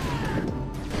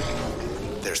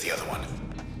 There's the other one.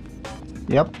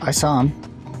 Yep, I saw him.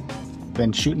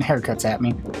 Been shooting haircuts at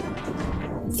me.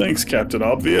 Thanks, Captain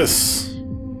Obvious.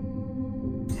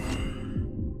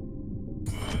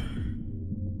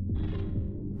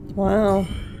 Wow.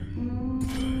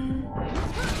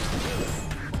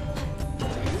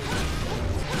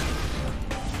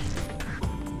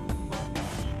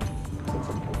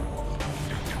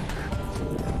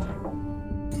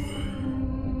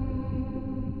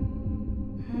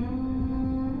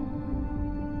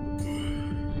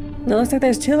 It looks like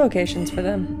there's 2 locations for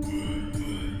them.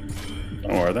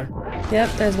 Oh, are there? Yep,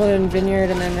 there's one in Vineyard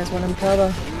and then there's one in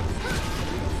Provo.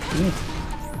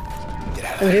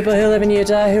 And the people who live in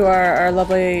Utah who are our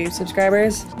lovely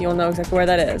subscribers, you'll know exactly where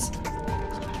that is.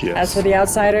 Yes. As for the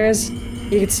outsiders,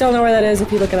 you can still know where that is if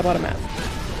you look it up on a map.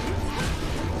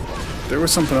 There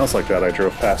was something else like that I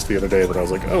drove past the other day that I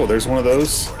was like, oh, there's one of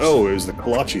those. Oh, it was the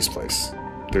Kolachi's place.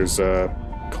 There's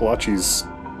Kolachi's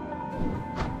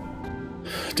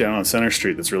down on Center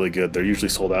Street that's really good. They're usually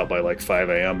sold out by like 5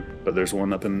 a.m., but there's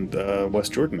one up in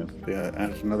West Jordan. They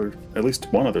added at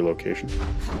least one other location.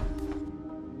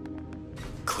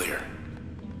 Clear.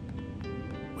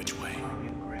 Which way?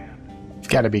 You've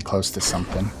got to be close to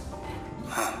something.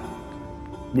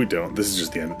 We don't. This is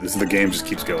just the end. The game just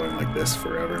keeps going like this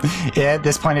forever. Yeah, at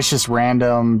this point, it's just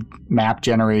random map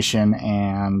generation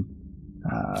and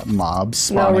mobs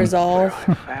spawning. No resolve.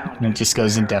 And it just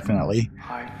goes indefinitely.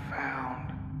 I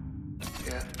found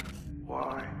it.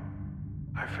 Why?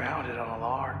 I found it on a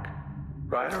lark.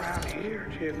 Right around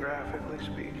here, geographically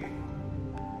speaking.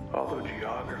 Although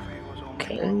geography was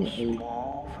only one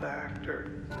small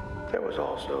factor, there was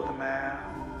also the math.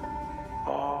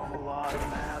 Awful lot of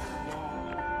math involved.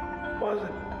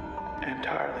 Wasn't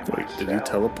entirely Wait, did he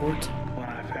teleport? when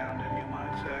I found it, you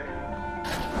might say.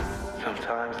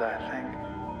 Sometimes I think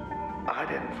I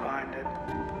didn't find it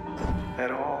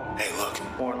at all. Hey, look.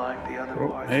 More like the other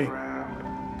Oh, way hey.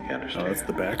 around. You Oh, understand? that's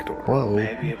the back door. Whoa.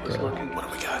 Maybe it was looking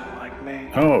What do we got? like me.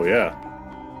 Oh, yeah.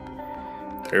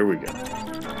 There we go.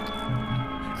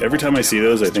 Every time I see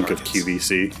those, I think of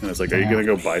QVC. And it's like, are you going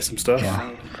to go buy some stuff? Yeah.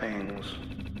 Things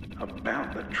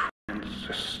about the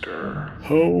Transistor.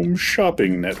 Home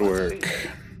Shopping Network.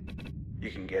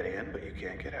 You can get in, but you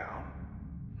can't get out.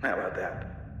 How about that?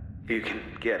 You can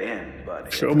get in, but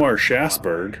Shomar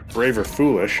Shasberg, brave or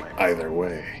foolish, either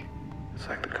way. it's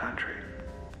like the country.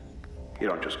 You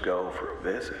don't just go for a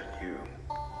visit, you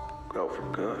go for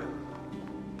good.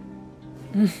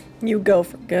 You go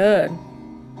for good.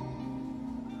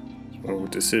 Oh,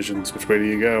 decisions. Which way do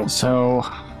you go? So,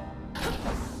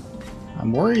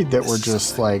 I'm worried that we're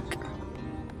just like...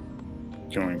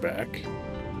 Going back.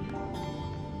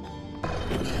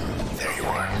 There you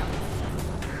are.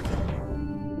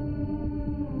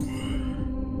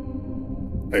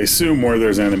 I assume where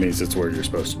there's enemies, it's where you're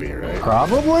supposed to be, right?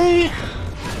 Probably?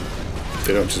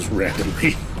 They don't just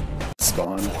randomly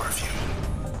spawn. 4 of you.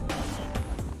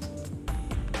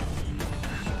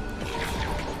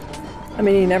 I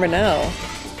mean, you never know.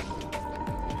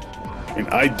 I mean,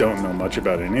 I don't know much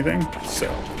about anything, so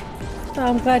Oh,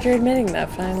 I'm glad you're admitting that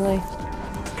finally.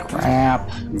 Crap.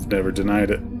 I've never denied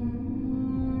it.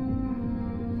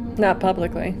 Not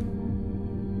publicly.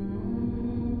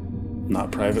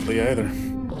 Not privately either.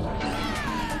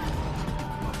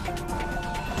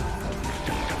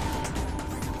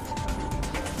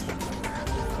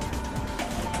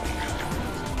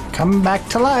 Come back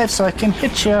to life so I can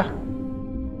hit you.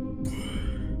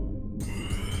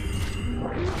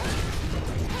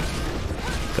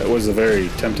 That was a very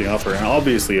tempting offer, and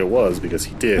obviously it was because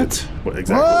he did exactly what he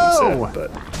said.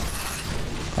 But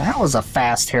that was a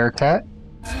fast haircut.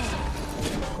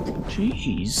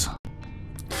 Jeez.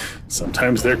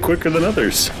 Sometimes they're quicker than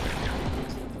others.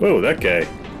 Whoa, that guy.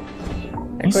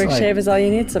 A quick shave is all you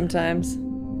need sometimes.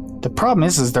 The problem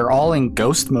is they're all in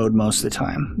ghost mode most of the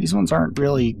time. These ones aren't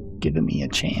really giving me a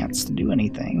chance to do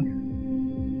anything.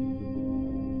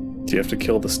 Do you have to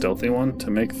kill the stealthy one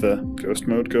to make the ghost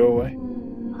mode go away?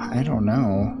 I don't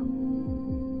know.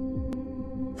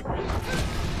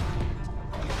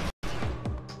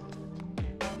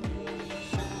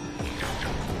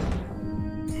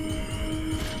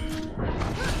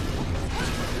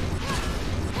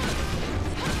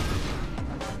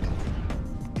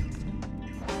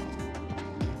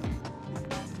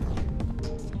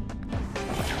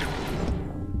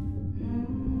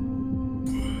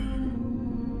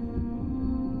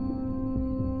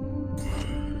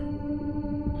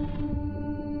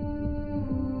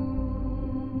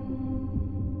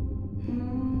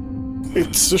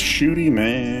 It's a shooty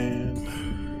man.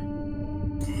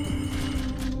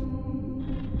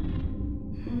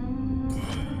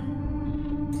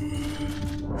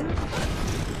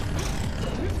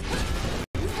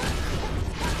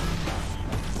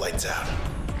 Lights out.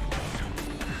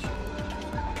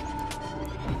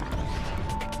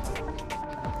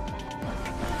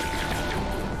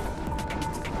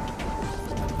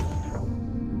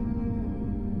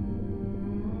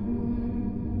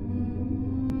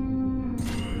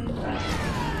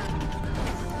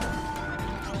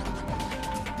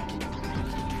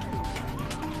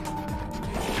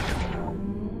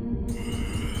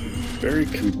 Very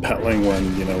compelling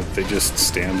when, you know, they just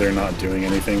stand there not doing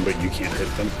anything, but you can't hit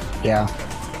them. Yeah.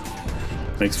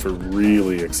 Makes for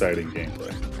really exciting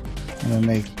gameplay. And then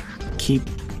they keep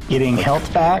getting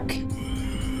health back.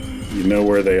 You know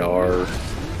where they are.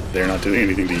 They're not doing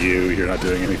anything to you. You're not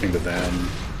doing anything to them.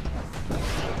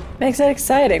 Makes it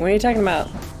exciting. What are you talking about?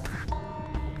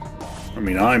 I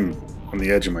mean, I'm on the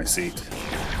edge of my seat.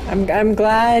 I'm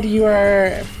glad you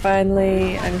are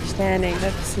finally understanding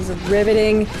that this is a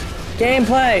riveting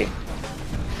gameplay.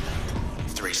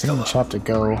 Three You still just up. have to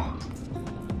go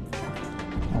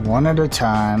one at a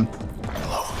time.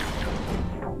 Hello.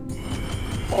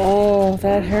 Oh,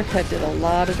 that haircut did a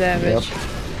lot of damage. Yep.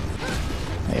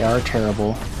 They are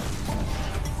terrible.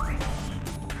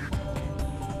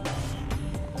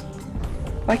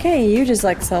 Why can't you just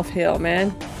like self-heal,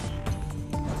 man?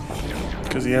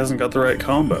 Because he hasn't got the right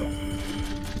combo.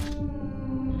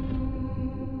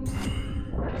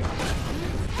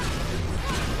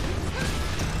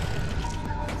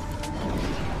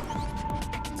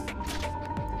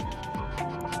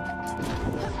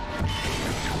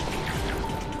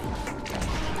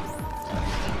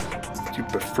 Did you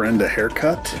befriend a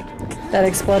haircut? That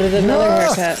exploded another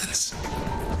haircut.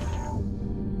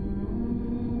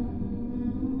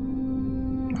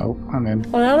 Oh, I'm in.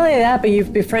 Well, not only that, but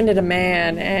you've befriended a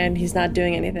man and he's not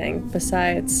doing anything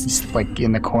besides He's like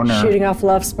in the corner. shooting off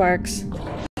love sparks.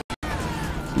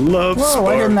 Love Whoa, sparks.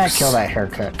 why didn't that kill that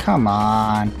haircut? Come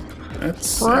on.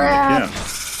 That's Crap. yeah.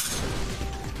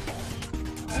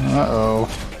 Uh-oh.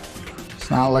 It's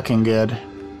not looking good.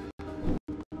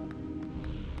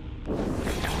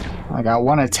 I got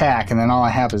one attack, and then all I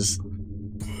have is...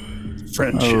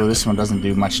 Friendship. Oh, this one doesn't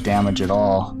do much damage at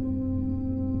all.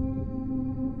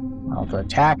 I'll have to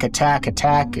attack, attack,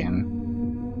 attack,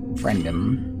 and friend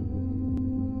him.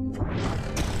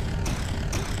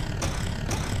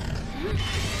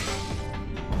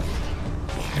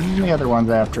 And the other one's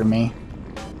after me.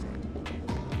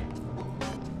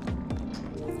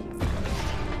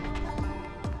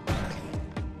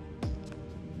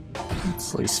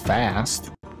 It's at least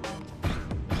fast.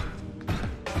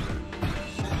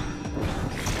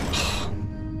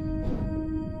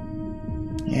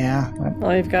 Yeah,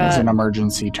 Well, you've that's got an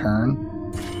emergency turn.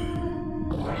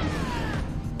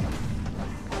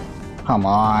 Come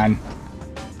on.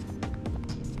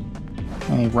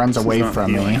 And he runs This is away not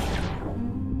from healing. me.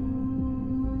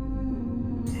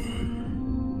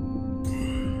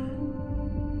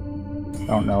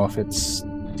 Don't know if it's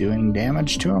doing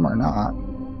damage to him or not.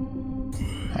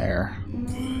 There.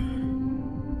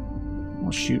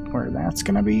 We'll shoot where that's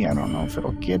gonna be. I don't know if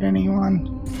it'll get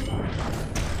anyone.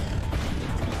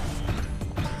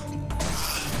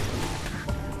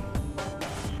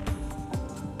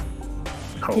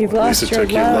 Oh, You've at least lost it your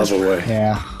took your love love. away.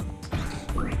 Yeah.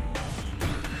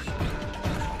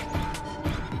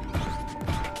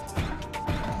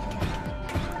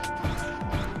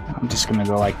 I'm just gonna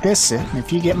go like this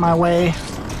if you get my way.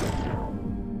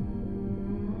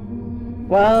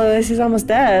 Well, at least he's almost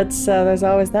dead, so there's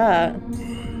always that.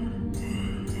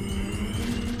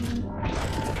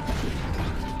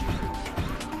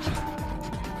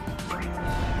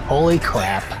 Holy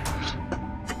crap.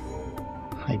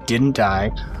 I didn't die.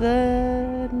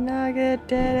 The Nugget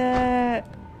did it.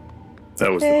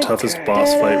 That was the toughest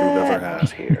boss fight we've ever had.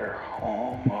 Here,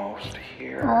 almost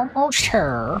here. Almost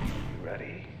sure.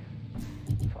 Ready?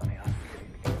 Funny, I'm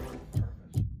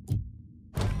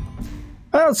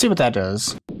Well, let's see what that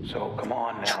does. so come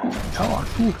on now.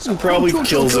 Oh, Probably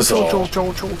kills us all. Oh,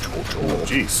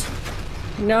 jeez.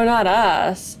 No, not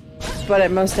us. But it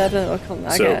most definitely will kill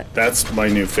Nugget. So that's my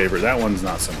new favorite. That one's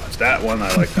not so much. That one,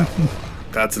 I like that one.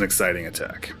 That's an exciting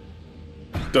attack.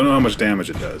 Don't know how much damage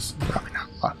it does.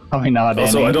 Probably not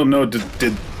Also, any. I don't know,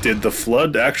 did the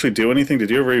flood actually do anything? Did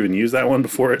you ever even use that one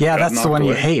before it Yeah, got that's the knocked one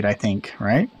you away? hate, I think,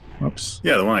 right? Whoops.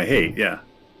 Yeah, the one I hate, yeah.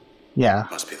 Yeah.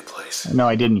 Must be the place. No,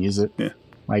 I didn't use it. Yeah.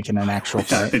 Like in an actual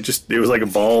Yeah, fight. it was like a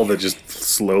ball that just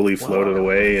slowly floated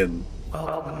away and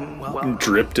Well,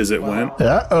 dripped as it went.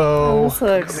 Uh-oh. This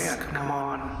looks... yeah, come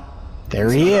on.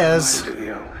 There he is.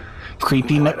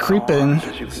 Creepy McCreepin'.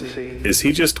 As you can see, Is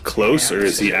he just close, or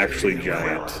is he actually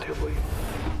giant? relatively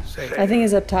safe. I think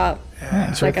he's up top. Yeah,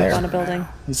 he's right Like up on a there. building.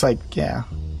 He's like, yeah.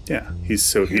 Yeah,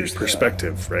 he's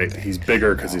perspective, right? He's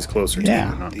bigger because he's closer to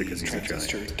Yeah. you, not The because he's a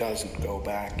transistor giant. doesn't go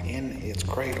back in its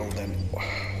cradle, then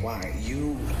why,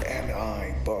 you and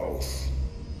I both,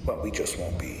 but we just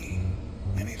won't be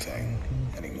anything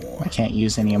anymore. I can't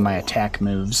use any of my attack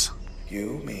moves.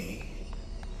 You, me,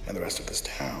 and the rest of this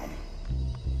town.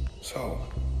 So,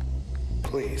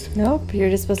 please, Nope, you're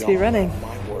just supposed to be don't running. let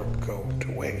my work go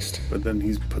to waste. But then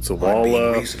he puts a I'm wall being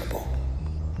up. reasonable.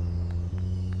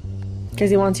 Because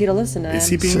he wants you to listen to him. Is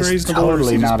he being This is reasonable or is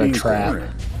totally he just not a being trap.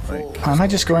 ignorant? Like, Why am I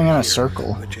just going in a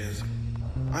circle? Which is,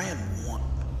 I am one.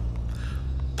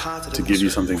 Positive to give you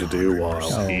something to do while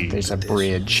Oh, he there's a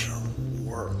bridge.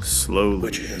 works. slowly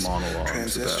Which is monologues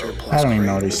transistor about plus I don't even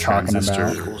know what he's cradle talking Transistor.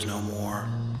 about. equals no more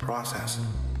process.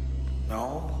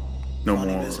 No, no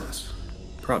funny more. business.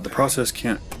 The process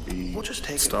can't be We'll just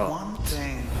take it stopped, one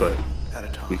thing but at a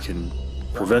time. we can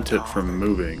prevent it from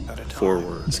moving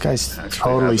forward. This guy Actually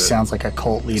totally have it sounds like a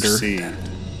cult leader. succeed.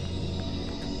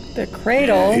 The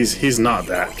cradle. He's not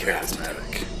that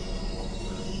charismatic.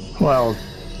 Well,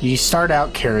 you start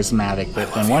out charismatic,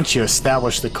 but then once you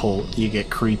establish the cult, you get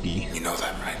creepy. You know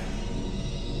that, right?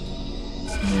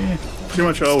 Pretty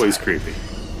much always creepy.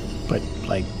 But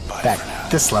like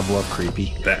this level of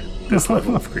creepy. This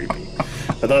level of creepy.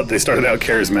 I thought they started out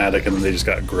charismatic and then they just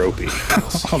got gropey.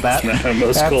 Well, that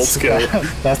Most cults go.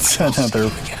 that's another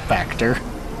factor.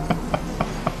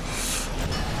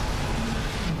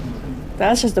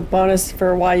 That's just a bonus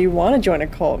for why you want to join a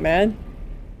cult, man.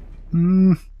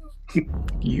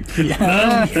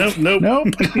 Yeah. Nope. Nope.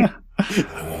 I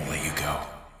won't let you go.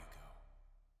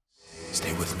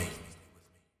 Stay with me.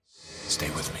 Stay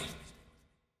with me.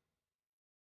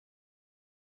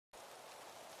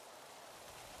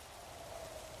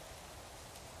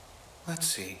 Let's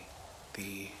see.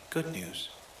 The good news.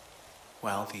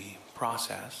 Well, the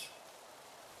process.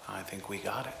 I think we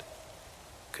got it.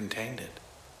 Contained it.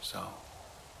 So,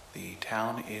 the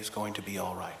town is going to be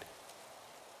all right.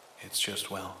 It's just,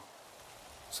 well,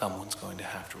 someone's going to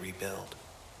have to rebuild.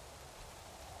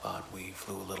 But we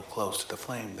flew a little close to the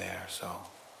flame there, so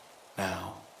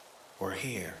now we're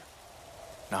here,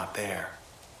 not there.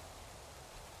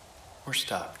 We're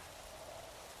stuck.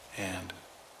 And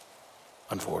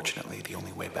unfortunately, the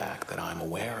only way back that I'm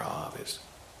aware of is,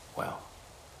 well,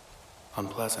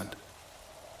 unpleasant.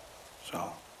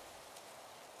 So,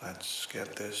 let's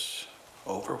get this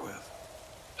over with.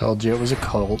 Told you it was a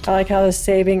cult. I like how the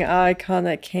saving icon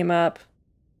that came up.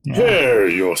 Prepare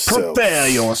yourself. Prepare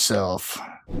yourself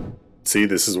See,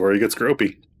 this is where he gets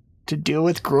gropey. to deal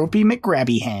with gropey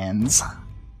McGrabby hands.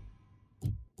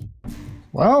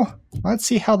 Well, let's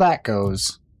see how that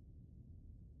goes.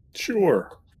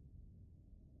 Sure.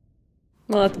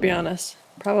 Well, let's be honest.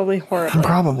 Probably horrible.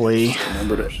 Probably.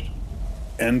 Remember to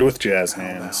end with jazz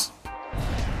hands.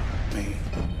 Me.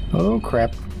 Oh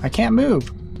crap! I can't move.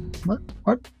 What?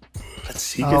 He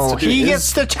gets Oh, to do he his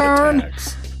gets to turn?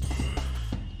 attacks.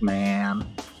 Man,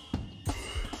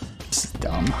 this is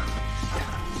dumb.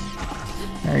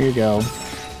 There you go.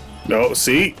 No,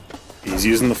 see? He's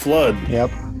using the flood.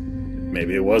 Yep.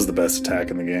 Maybe it was the best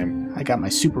attack in the game. I got my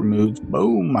super moves.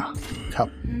 Boom.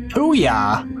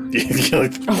 Booyah.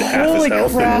 Like half his Holy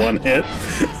health crap. in one hit.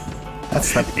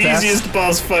 That's the Easiest best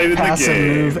boss fight in the passive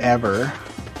game. move ever.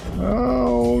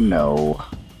 Oh no.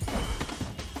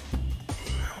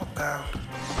 How about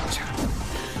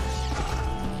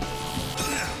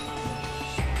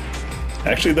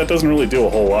Actually, that doesn't really do a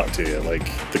whole lot to you. Like,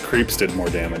 the creeps did more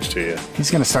damage to you. He's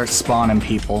gonna start spawning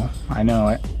people. I know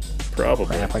it. Probably.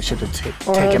 Crap, I should have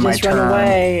Or taken he'll my just run turn.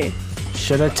 away.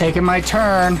 Should have taken my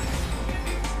turn.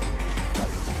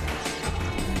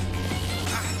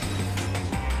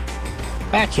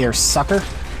 Back here, sucker.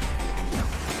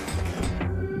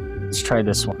 Let's try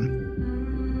this one.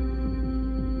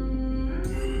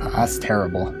 That's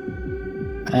terrible.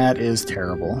 That is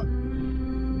terrible.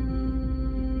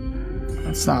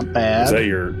 That's not bad. Is that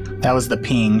your That was the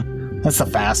ping. That's the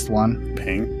fast one.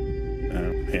 ping?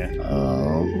 Yeah.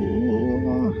 Oh.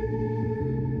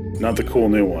 Not the cool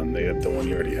new one. The one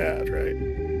you already had, right?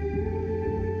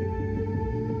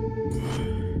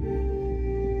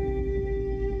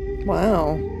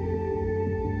 Wow.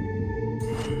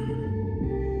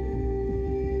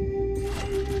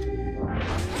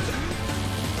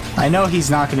 I know he's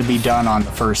not going to be done on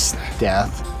the first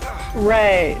death.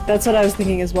 Right. That's what I was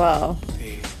thinking as well.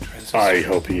 I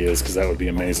hope he is, because that would be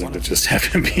amazing to just have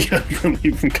him be a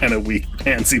really kind of weak,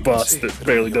 pansy boss that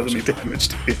barely does any damage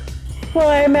to you. Well,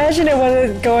 I imagine it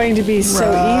wasn't going to be so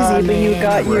easy, but you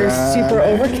got your super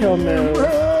overkill move.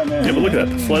 Yeah, but look at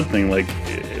that, the flood thing, like,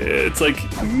 it's like,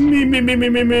 me,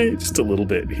 just a little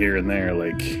bit here and there,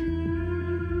 like...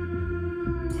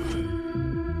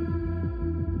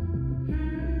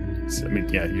 So, I mean,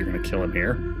 yeah, you're gonna kill him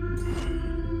here?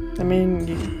 I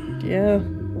mean, yeah.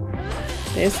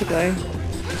 Basically.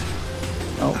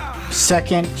 Oh,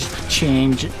 second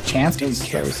chance.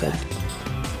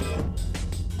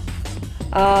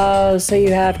 Oh, so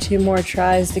you have 2 more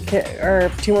tries to kill, or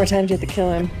 2 more times you have to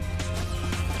kill him.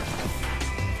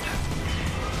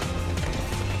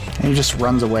 And he just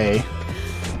runs away.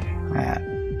 That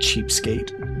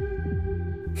cheapskate.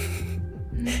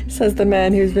 Says the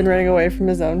man who's been running away from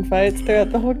his own fights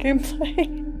throughout the whole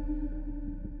gameplay.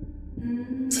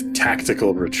 It's a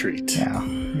tactical retreat. Yeah,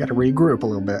 you gotta regroup a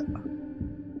little bit.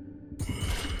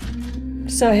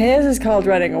 So his is called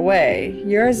running away.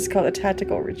 Yours is called a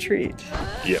tactical retreat.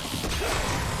 Yep.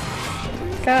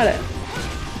 Got it.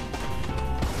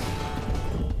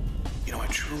 You know, I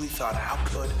truly thought, how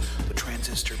could the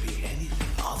Transistor be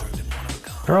anything other than one of a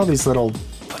kind? There are all these little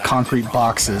concrete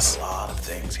boxes. A lot of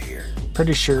things here.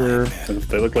 Pretty sure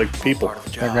They look like people.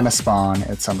 they're gonna spawn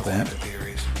at some point.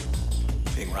 Theories.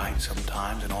 Being right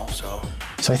sometimes, and also,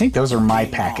 So I think those are my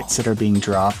packets that are being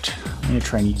dropped. I'm gonna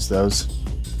try and use those.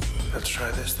 let's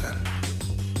try this then.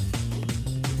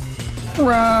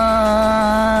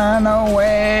 Run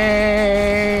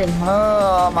away!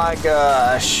 Oh my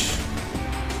gosh.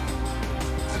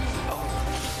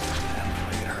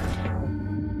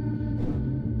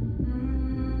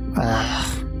 Ah.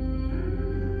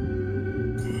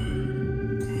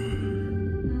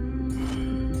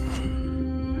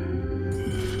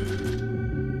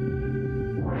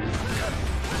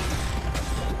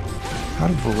 Out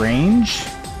of range?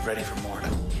 Ready for more.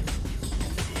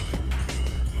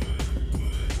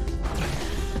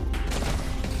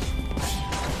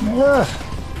 Ugh.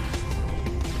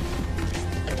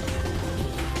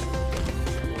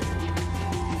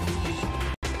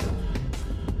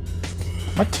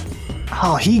 What?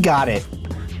 Oh, he got it.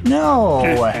 No.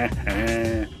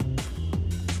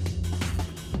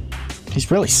 He's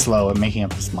really slow at making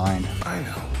up his mind. I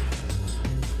know.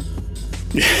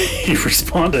 He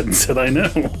responded and said, I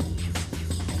know.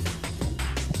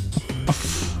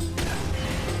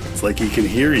 It's like he can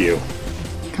hear you.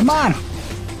 Come on.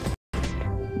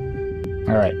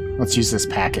 All right, let's use this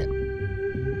packet.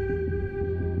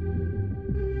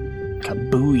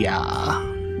 Kabooyah.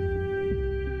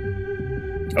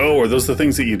 Oh, are those the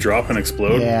things that you drop and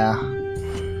explode? Yeah.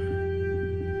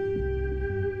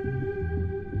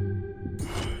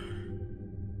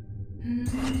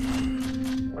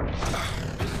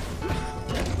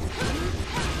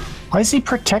 Why is he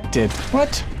protected?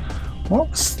 What? What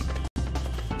was...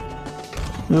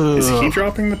 Is he Ugh.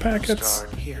 dropping the packets?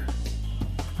 Start here.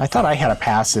 I thought I had a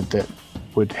passive that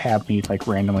would have me like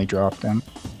randomly drop them.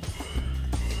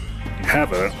 You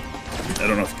have it. I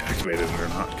don't know if you activated it or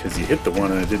not, because you hit the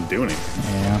one and it didn't do anything.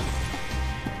 Yeah.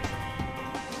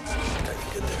 Got you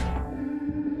good there.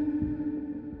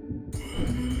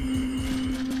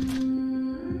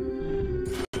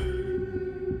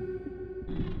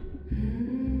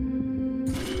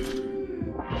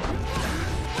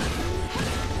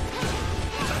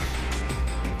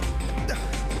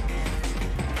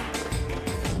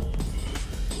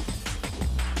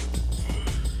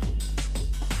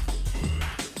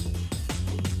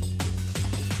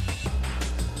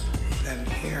 Then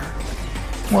here.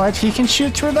 What? He can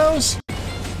shoot through those?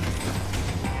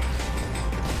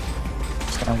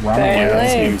 Just gonna run Very away. Yeah,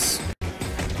 lame. that seems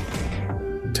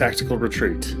tactical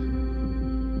retreat.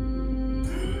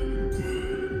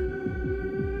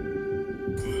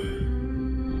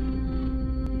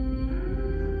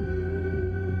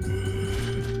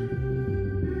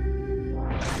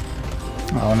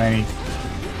 Oh, and then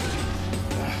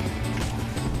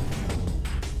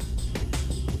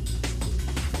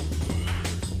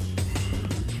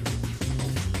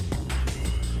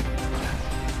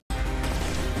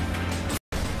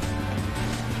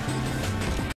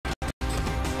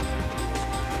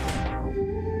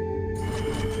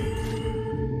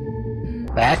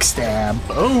backstab.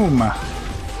 Boom.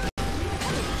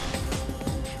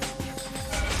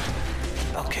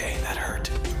 Okay, that hurt.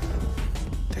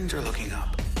 Things are looking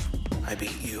up. I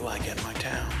beat you, I get my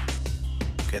town.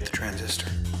 Get the transistor.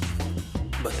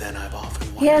 But then I've often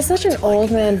wondered He has such an what it's like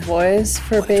old man there. voice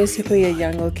for What it's basically a really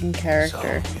like. young-looking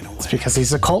character. So, in a way, It's because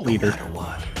he's a cult no leader. matter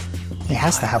what, He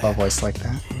has to I have a win. voice like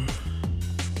that.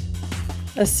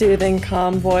 A soothing,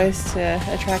 calm voice to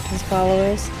attract his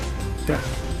followers. Yeah.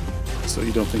 So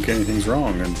you don't think anything's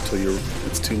wrong until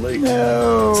it's too late.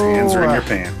 No. His hands are in your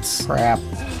pants. Crap.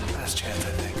 Best chance, I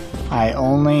think. I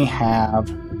only have...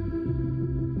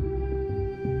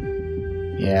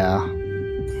 Yeah.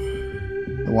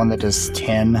 The one that does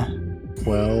 10,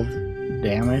 12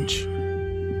 damage.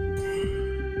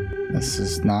 This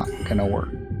is not gonna work.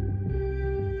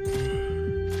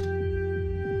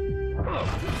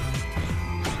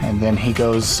 And then he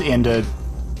goes into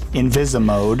Invisi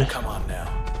mode. Come on now.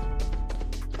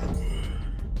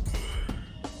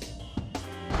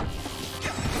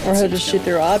 Or he'll just shoot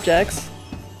through objects.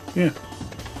 Yeah.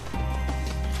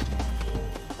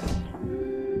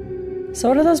 So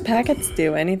what do those packets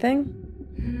do? Anything?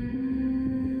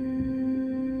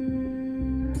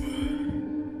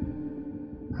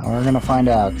 We're gonna find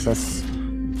out, because that's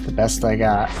the best I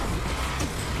got.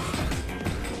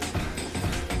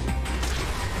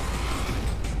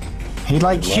 He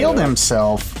like healed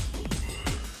himself.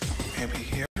 Maybe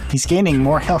here. He's gaining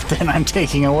more health than I'm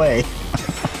taking away.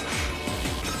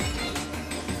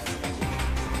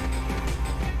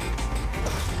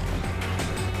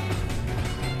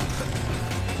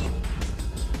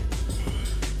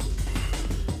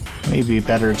 Maybe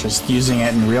better just using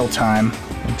it in real time.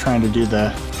 I'm trying to do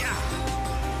the...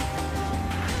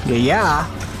 Yeah.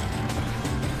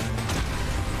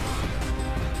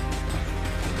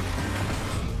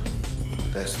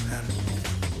 Best man.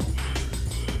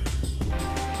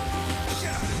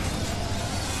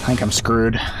 I think I'm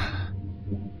screwed.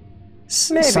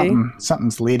 Maybe.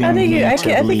 Something's leading I think me you. to I think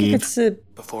you believe.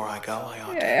 could. Before I go, I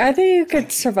ought to. I think you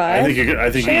could survive. I think you could.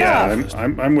 I think Shake it yeah. off.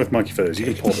 I'm with Monkey Feathers. You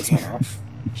can pull this one off.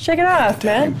 Shake it off,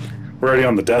 man. We're already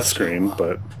on the death screen,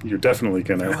 but you're definitely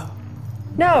gonna.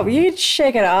 No, you'd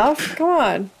shake it off. Come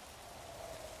on.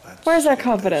 Let's Where's that get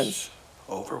confidence? this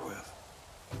over with.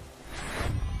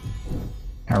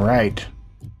 All right.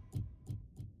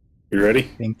 You ready?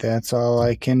 I think that's all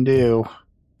I can do.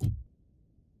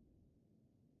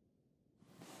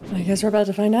 I guess we're about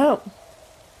to find out.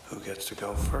 Who gets to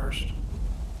go first?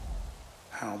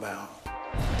 How about?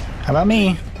 How about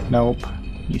me? Nope.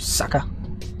 You sucker.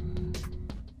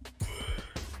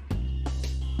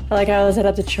 I like how I set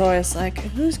up the choice. Like,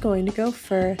 who's going to go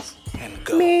first? And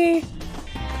go. Me.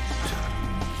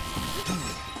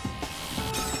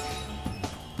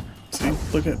 See,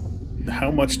 look at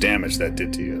how much damage that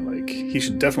did to you. Like, he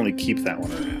should definitely keep that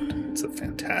one around. It's a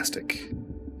fantastic.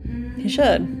 He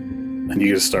should. And you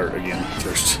get to start again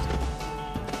first.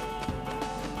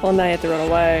 Well, now you have to run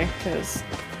away, because...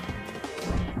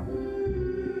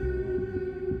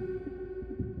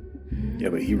 Yeah,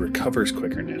 but he recovers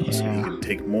quicker now, so he Yeah. can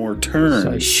take more turns.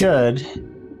 So I should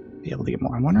be able to get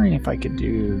more. I'm wondering if I could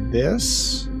do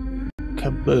this.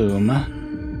 Kaboom.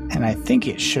 And I think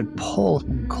it should pull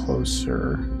him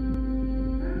closer.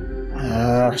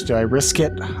 Do I risk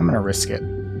it? I'm gonna risk it.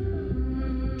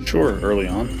 Sure, early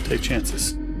on, take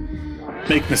chances.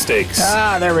 Make mistakes.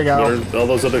 Ah, there we go. What are all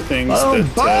those other things Boom,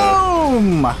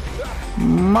 that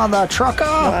boom! Mother trucker!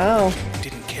 Wow.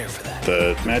 Didn't care for that.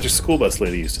 the magic school bus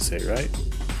lady used to say, right?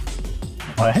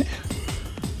 What?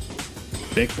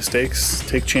 Make mistakes,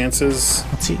 take chances.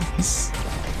 Let's see. He's...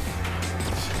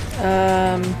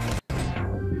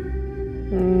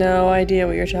 No idea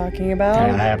what you're talking about. I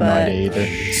have no but idea either.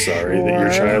 Sorry that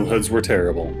your Sure. childhoods were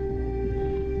terrible.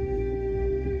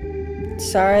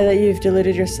 Sorry that you've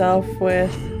deluded yourself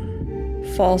with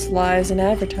false lies and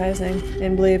advertising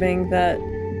and believing that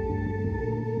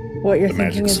what you're The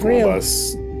thinking magic is school real.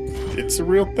 bus. It's a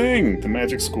real thing, the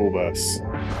magic school bus.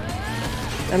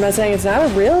 I'm not saying it's not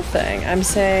a real thing. I'm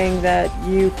saying that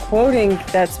you quoting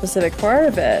that specific part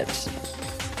of it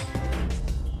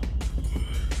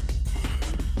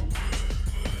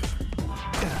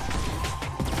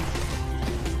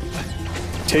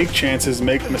Take chances,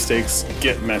 make mistakes,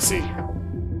 get messy.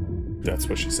 That's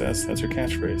what she says. That's her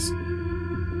catchphrase.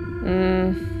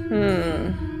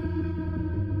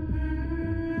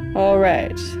 All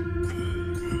right.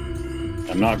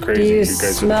 I'm not crazy. Do you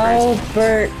guys smell are crazy.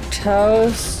 burnt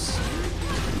toast?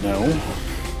 No.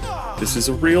 This is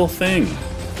a real thing.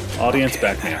 Audience,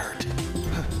 back me up.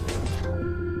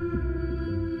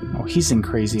 Oh, he's in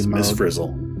crazy mode. Miss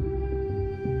Frizzle.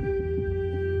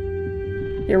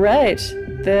 You're right.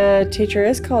 The teacher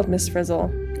is called Miss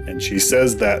Frizzle. And she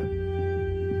says that.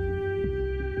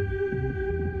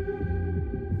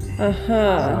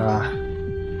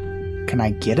 Can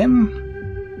I get him?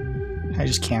 Can I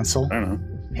just cancel? I don't know.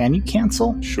 Can you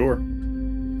cancel? Sure.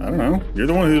 I don't know. You're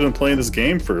the one who's been playing this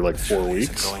game for like 4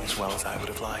 weeks. Going as well as I would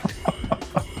have liked.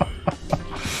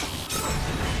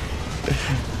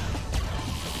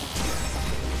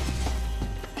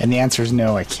 And the answer is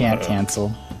no, I can't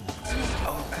cancel.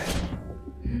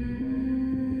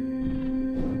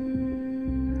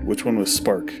 Which one was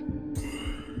Spark?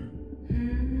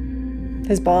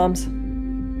 His bombs.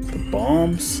 The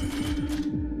bombs?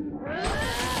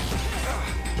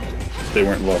 They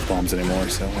weren't love bombs anymore,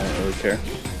 so I don't really care.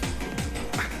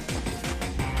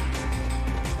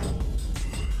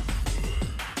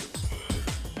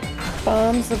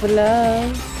 Bombs of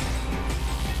love.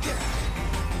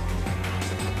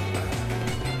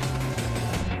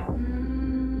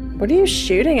 What are you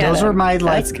shooting at? Those were my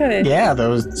That's kinda... yeah,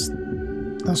 those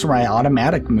were my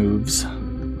automatic moves.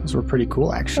 Those were pretty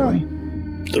cool, actually.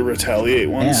 The retaliate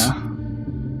ones. Yeah.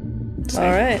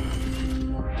 All right.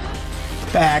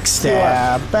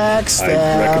 Backstab, backstab.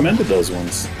 I recommended those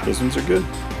ones. Those ones are good.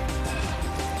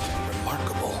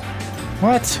 Remarkable.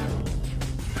 What?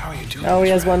 How are you doing? Oh,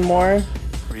 he has one more.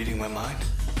 Reading my mind?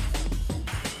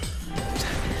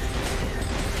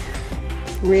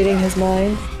 Reading his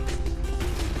mind.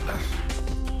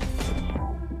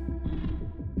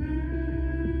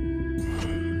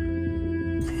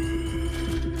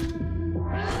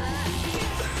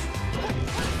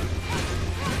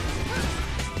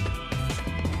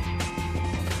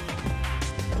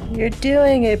 You're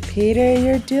doing it, Peter.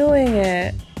 You're doing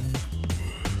it.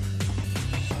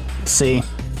 See.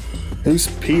 Who's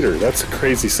Peter? That's a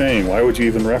crazy saying. Why would you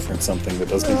even reference something that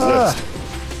doesn't exist?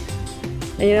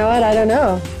 You know what? I don't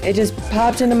know. It just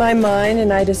popped into my mind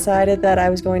and I decided that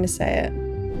I was going to say it.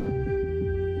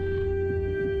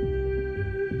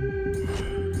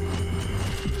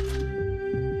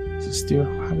 Does this do?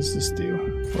 How does this do?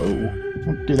 Whoa.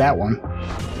 Don't do that one.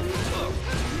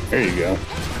 There you go.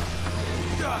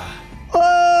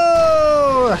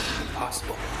 Oh!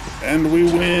 Impossible. And we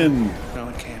win. No,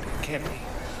 it can't. It can't be.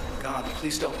 God,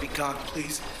 please don't be God.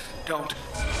 Please don't.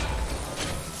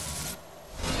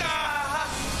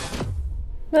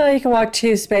 Well, you can walk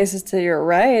 2 spaces to your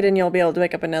right and you'll be able to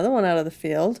pick up another one out of the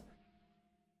field.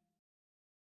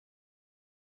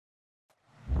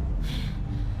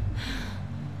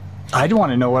 I'd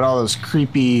want to know what all those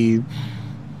creepy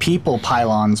people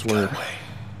pylons were. Got away.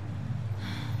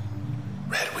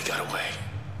 Red, we got away.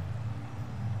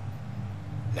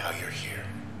 Now you're here.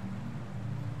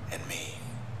 And me.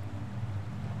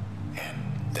 And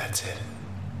that's it.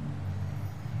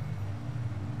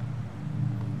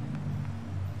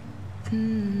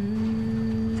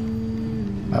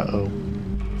 Uh-oh.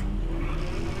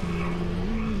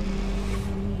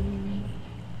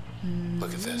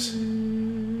 Look at this.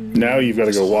 Now you've got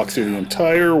to go walk through the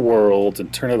entire world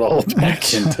and turn it all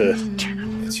back into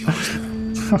It's yours.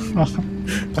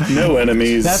 no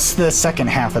enemies. That's the second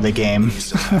half of the game.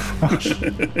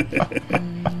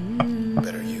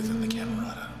 Better you than the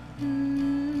Camerata.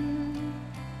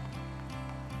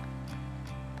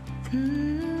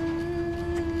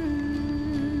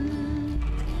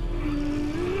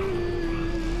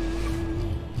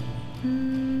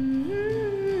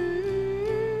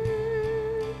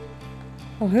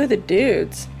 Well, who are the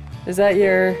dudes? Is that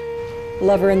your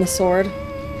lover and the sword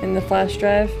in the flash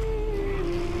drive?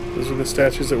 Those are the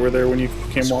statues that were there when you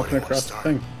came walking across the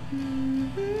thing.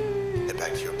 Head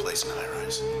back to your place in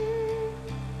High-Rise.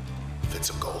 Fit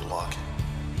some gold lock.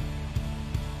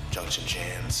 Junction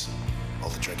jams. All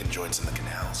the drinking joints in the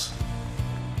canals.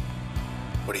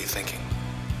 What are you thinking?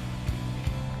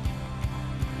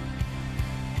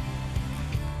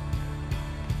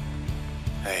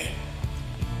 Hey.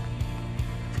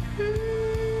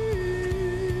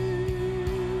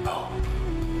 Oh,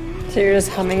 So you're just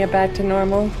humming it back to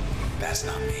normal? that's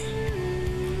not me.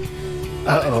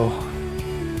 Uh-oh.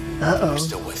 I'm Uh-oh.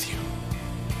 still with you.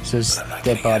 So his But I'm not dead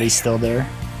getting body's outta still there.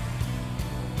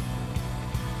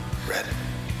 Red.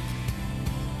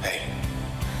 Hey.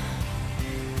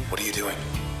 What are you doing?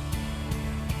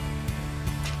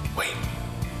 Wait.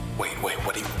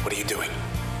 What are you doing?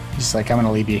 He's like, I'm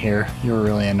gonna leave you here. You're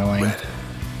really annoying. Red.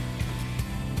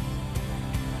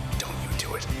 Don't you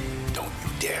do it. Don't you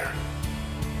dare.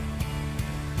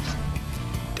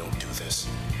 Don't do this.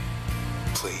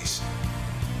 Please.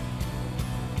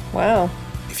 Wow.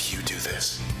 If you do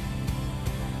this.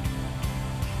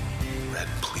 Red,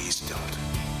 please don't.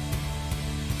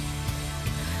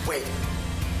 Wait.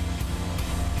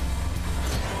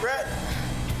 Red.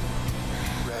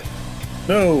 Red.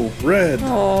 No, Red.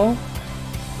 Oh.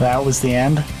 That was the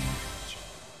end.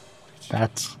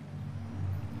 That's.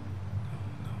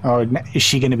 Oh, is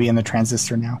she going to be in the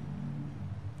transistor now?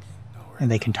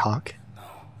 And they can talk?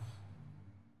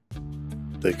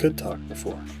 They could talk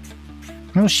before.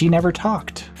 No, she never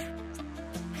talked.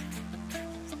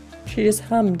 She just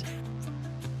hummed.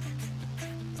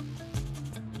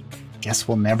 Guess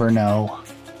we'll never know.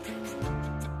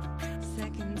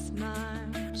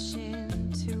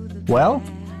 Well,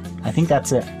 I think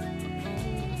that's it.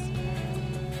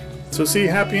 So see,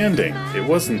 happy ending. It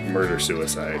wasn't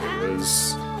murder-suicide. It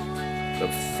was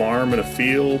a farm and a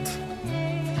field.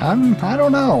 I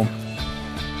don't know.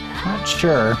 Not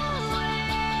sure.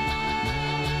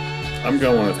 I'm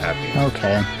going with happy ending.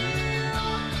 Okay.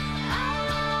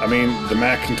 I mean, the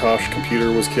Macintosh computer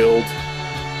was killed.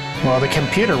 Well, the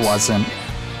computer wasn't.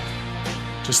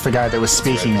 Just the guy that was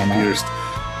speaking in it. Computer's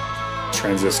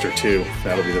Transistor 2.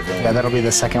 That'll be the villain. Yeah, that'll be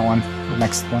the second one. The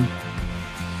next one.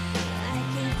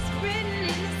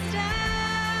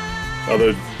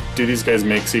 Although, do these guys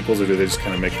make sequels, or do they just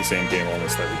kind of make the same game only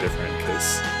slightly different?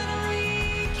 Because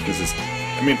this is,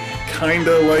 I mean, kind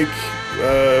of like,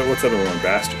 what's that other one?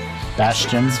 Bastion.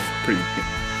 Bastion. It's pretty,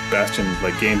 Bastion,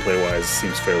 like, gameplay-wise,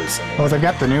 seems fairly similar. Well, they've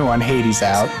got the new one, Hades,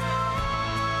 out.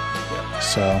 Yeah.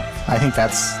 So, I think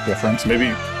that's different. So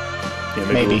maybe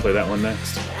we'll play that one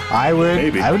next. I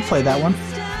would play that one.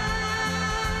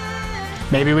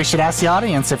 Maybe we should ask the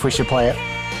audience if we should play it.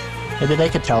 Maybe they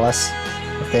could tell us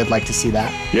if they'd like to see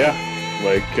that. Yeah,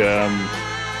 like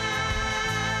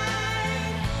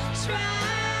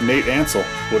Nate Ansel,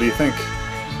 what do you think?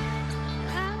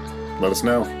 Let us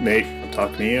know. Nate, I'm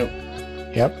talking to you.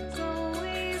 Yep.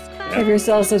 If you're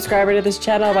still a subscriber to this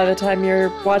channel by the time you're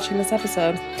watching this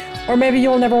episode. Or maybe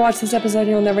you'll never watch this episode and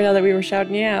you'll never know that we were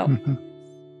shouting you out.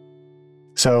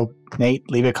 So, Nate,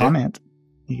 leave a comment.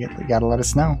 You got to let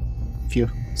us know if you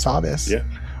saw this. Yeah.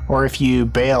 Or if you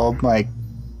bailed, like,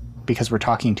 because we're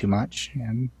talking too much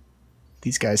and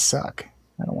these guys suck.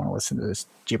 I don't want to listen to this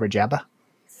jibber jabber.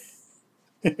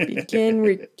 Begin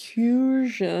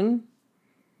recursion.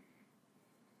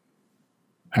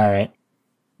 All right.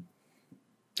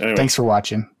 Anyway, Thanks for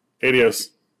watching.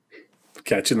 adios.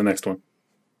 Catch you in the next one.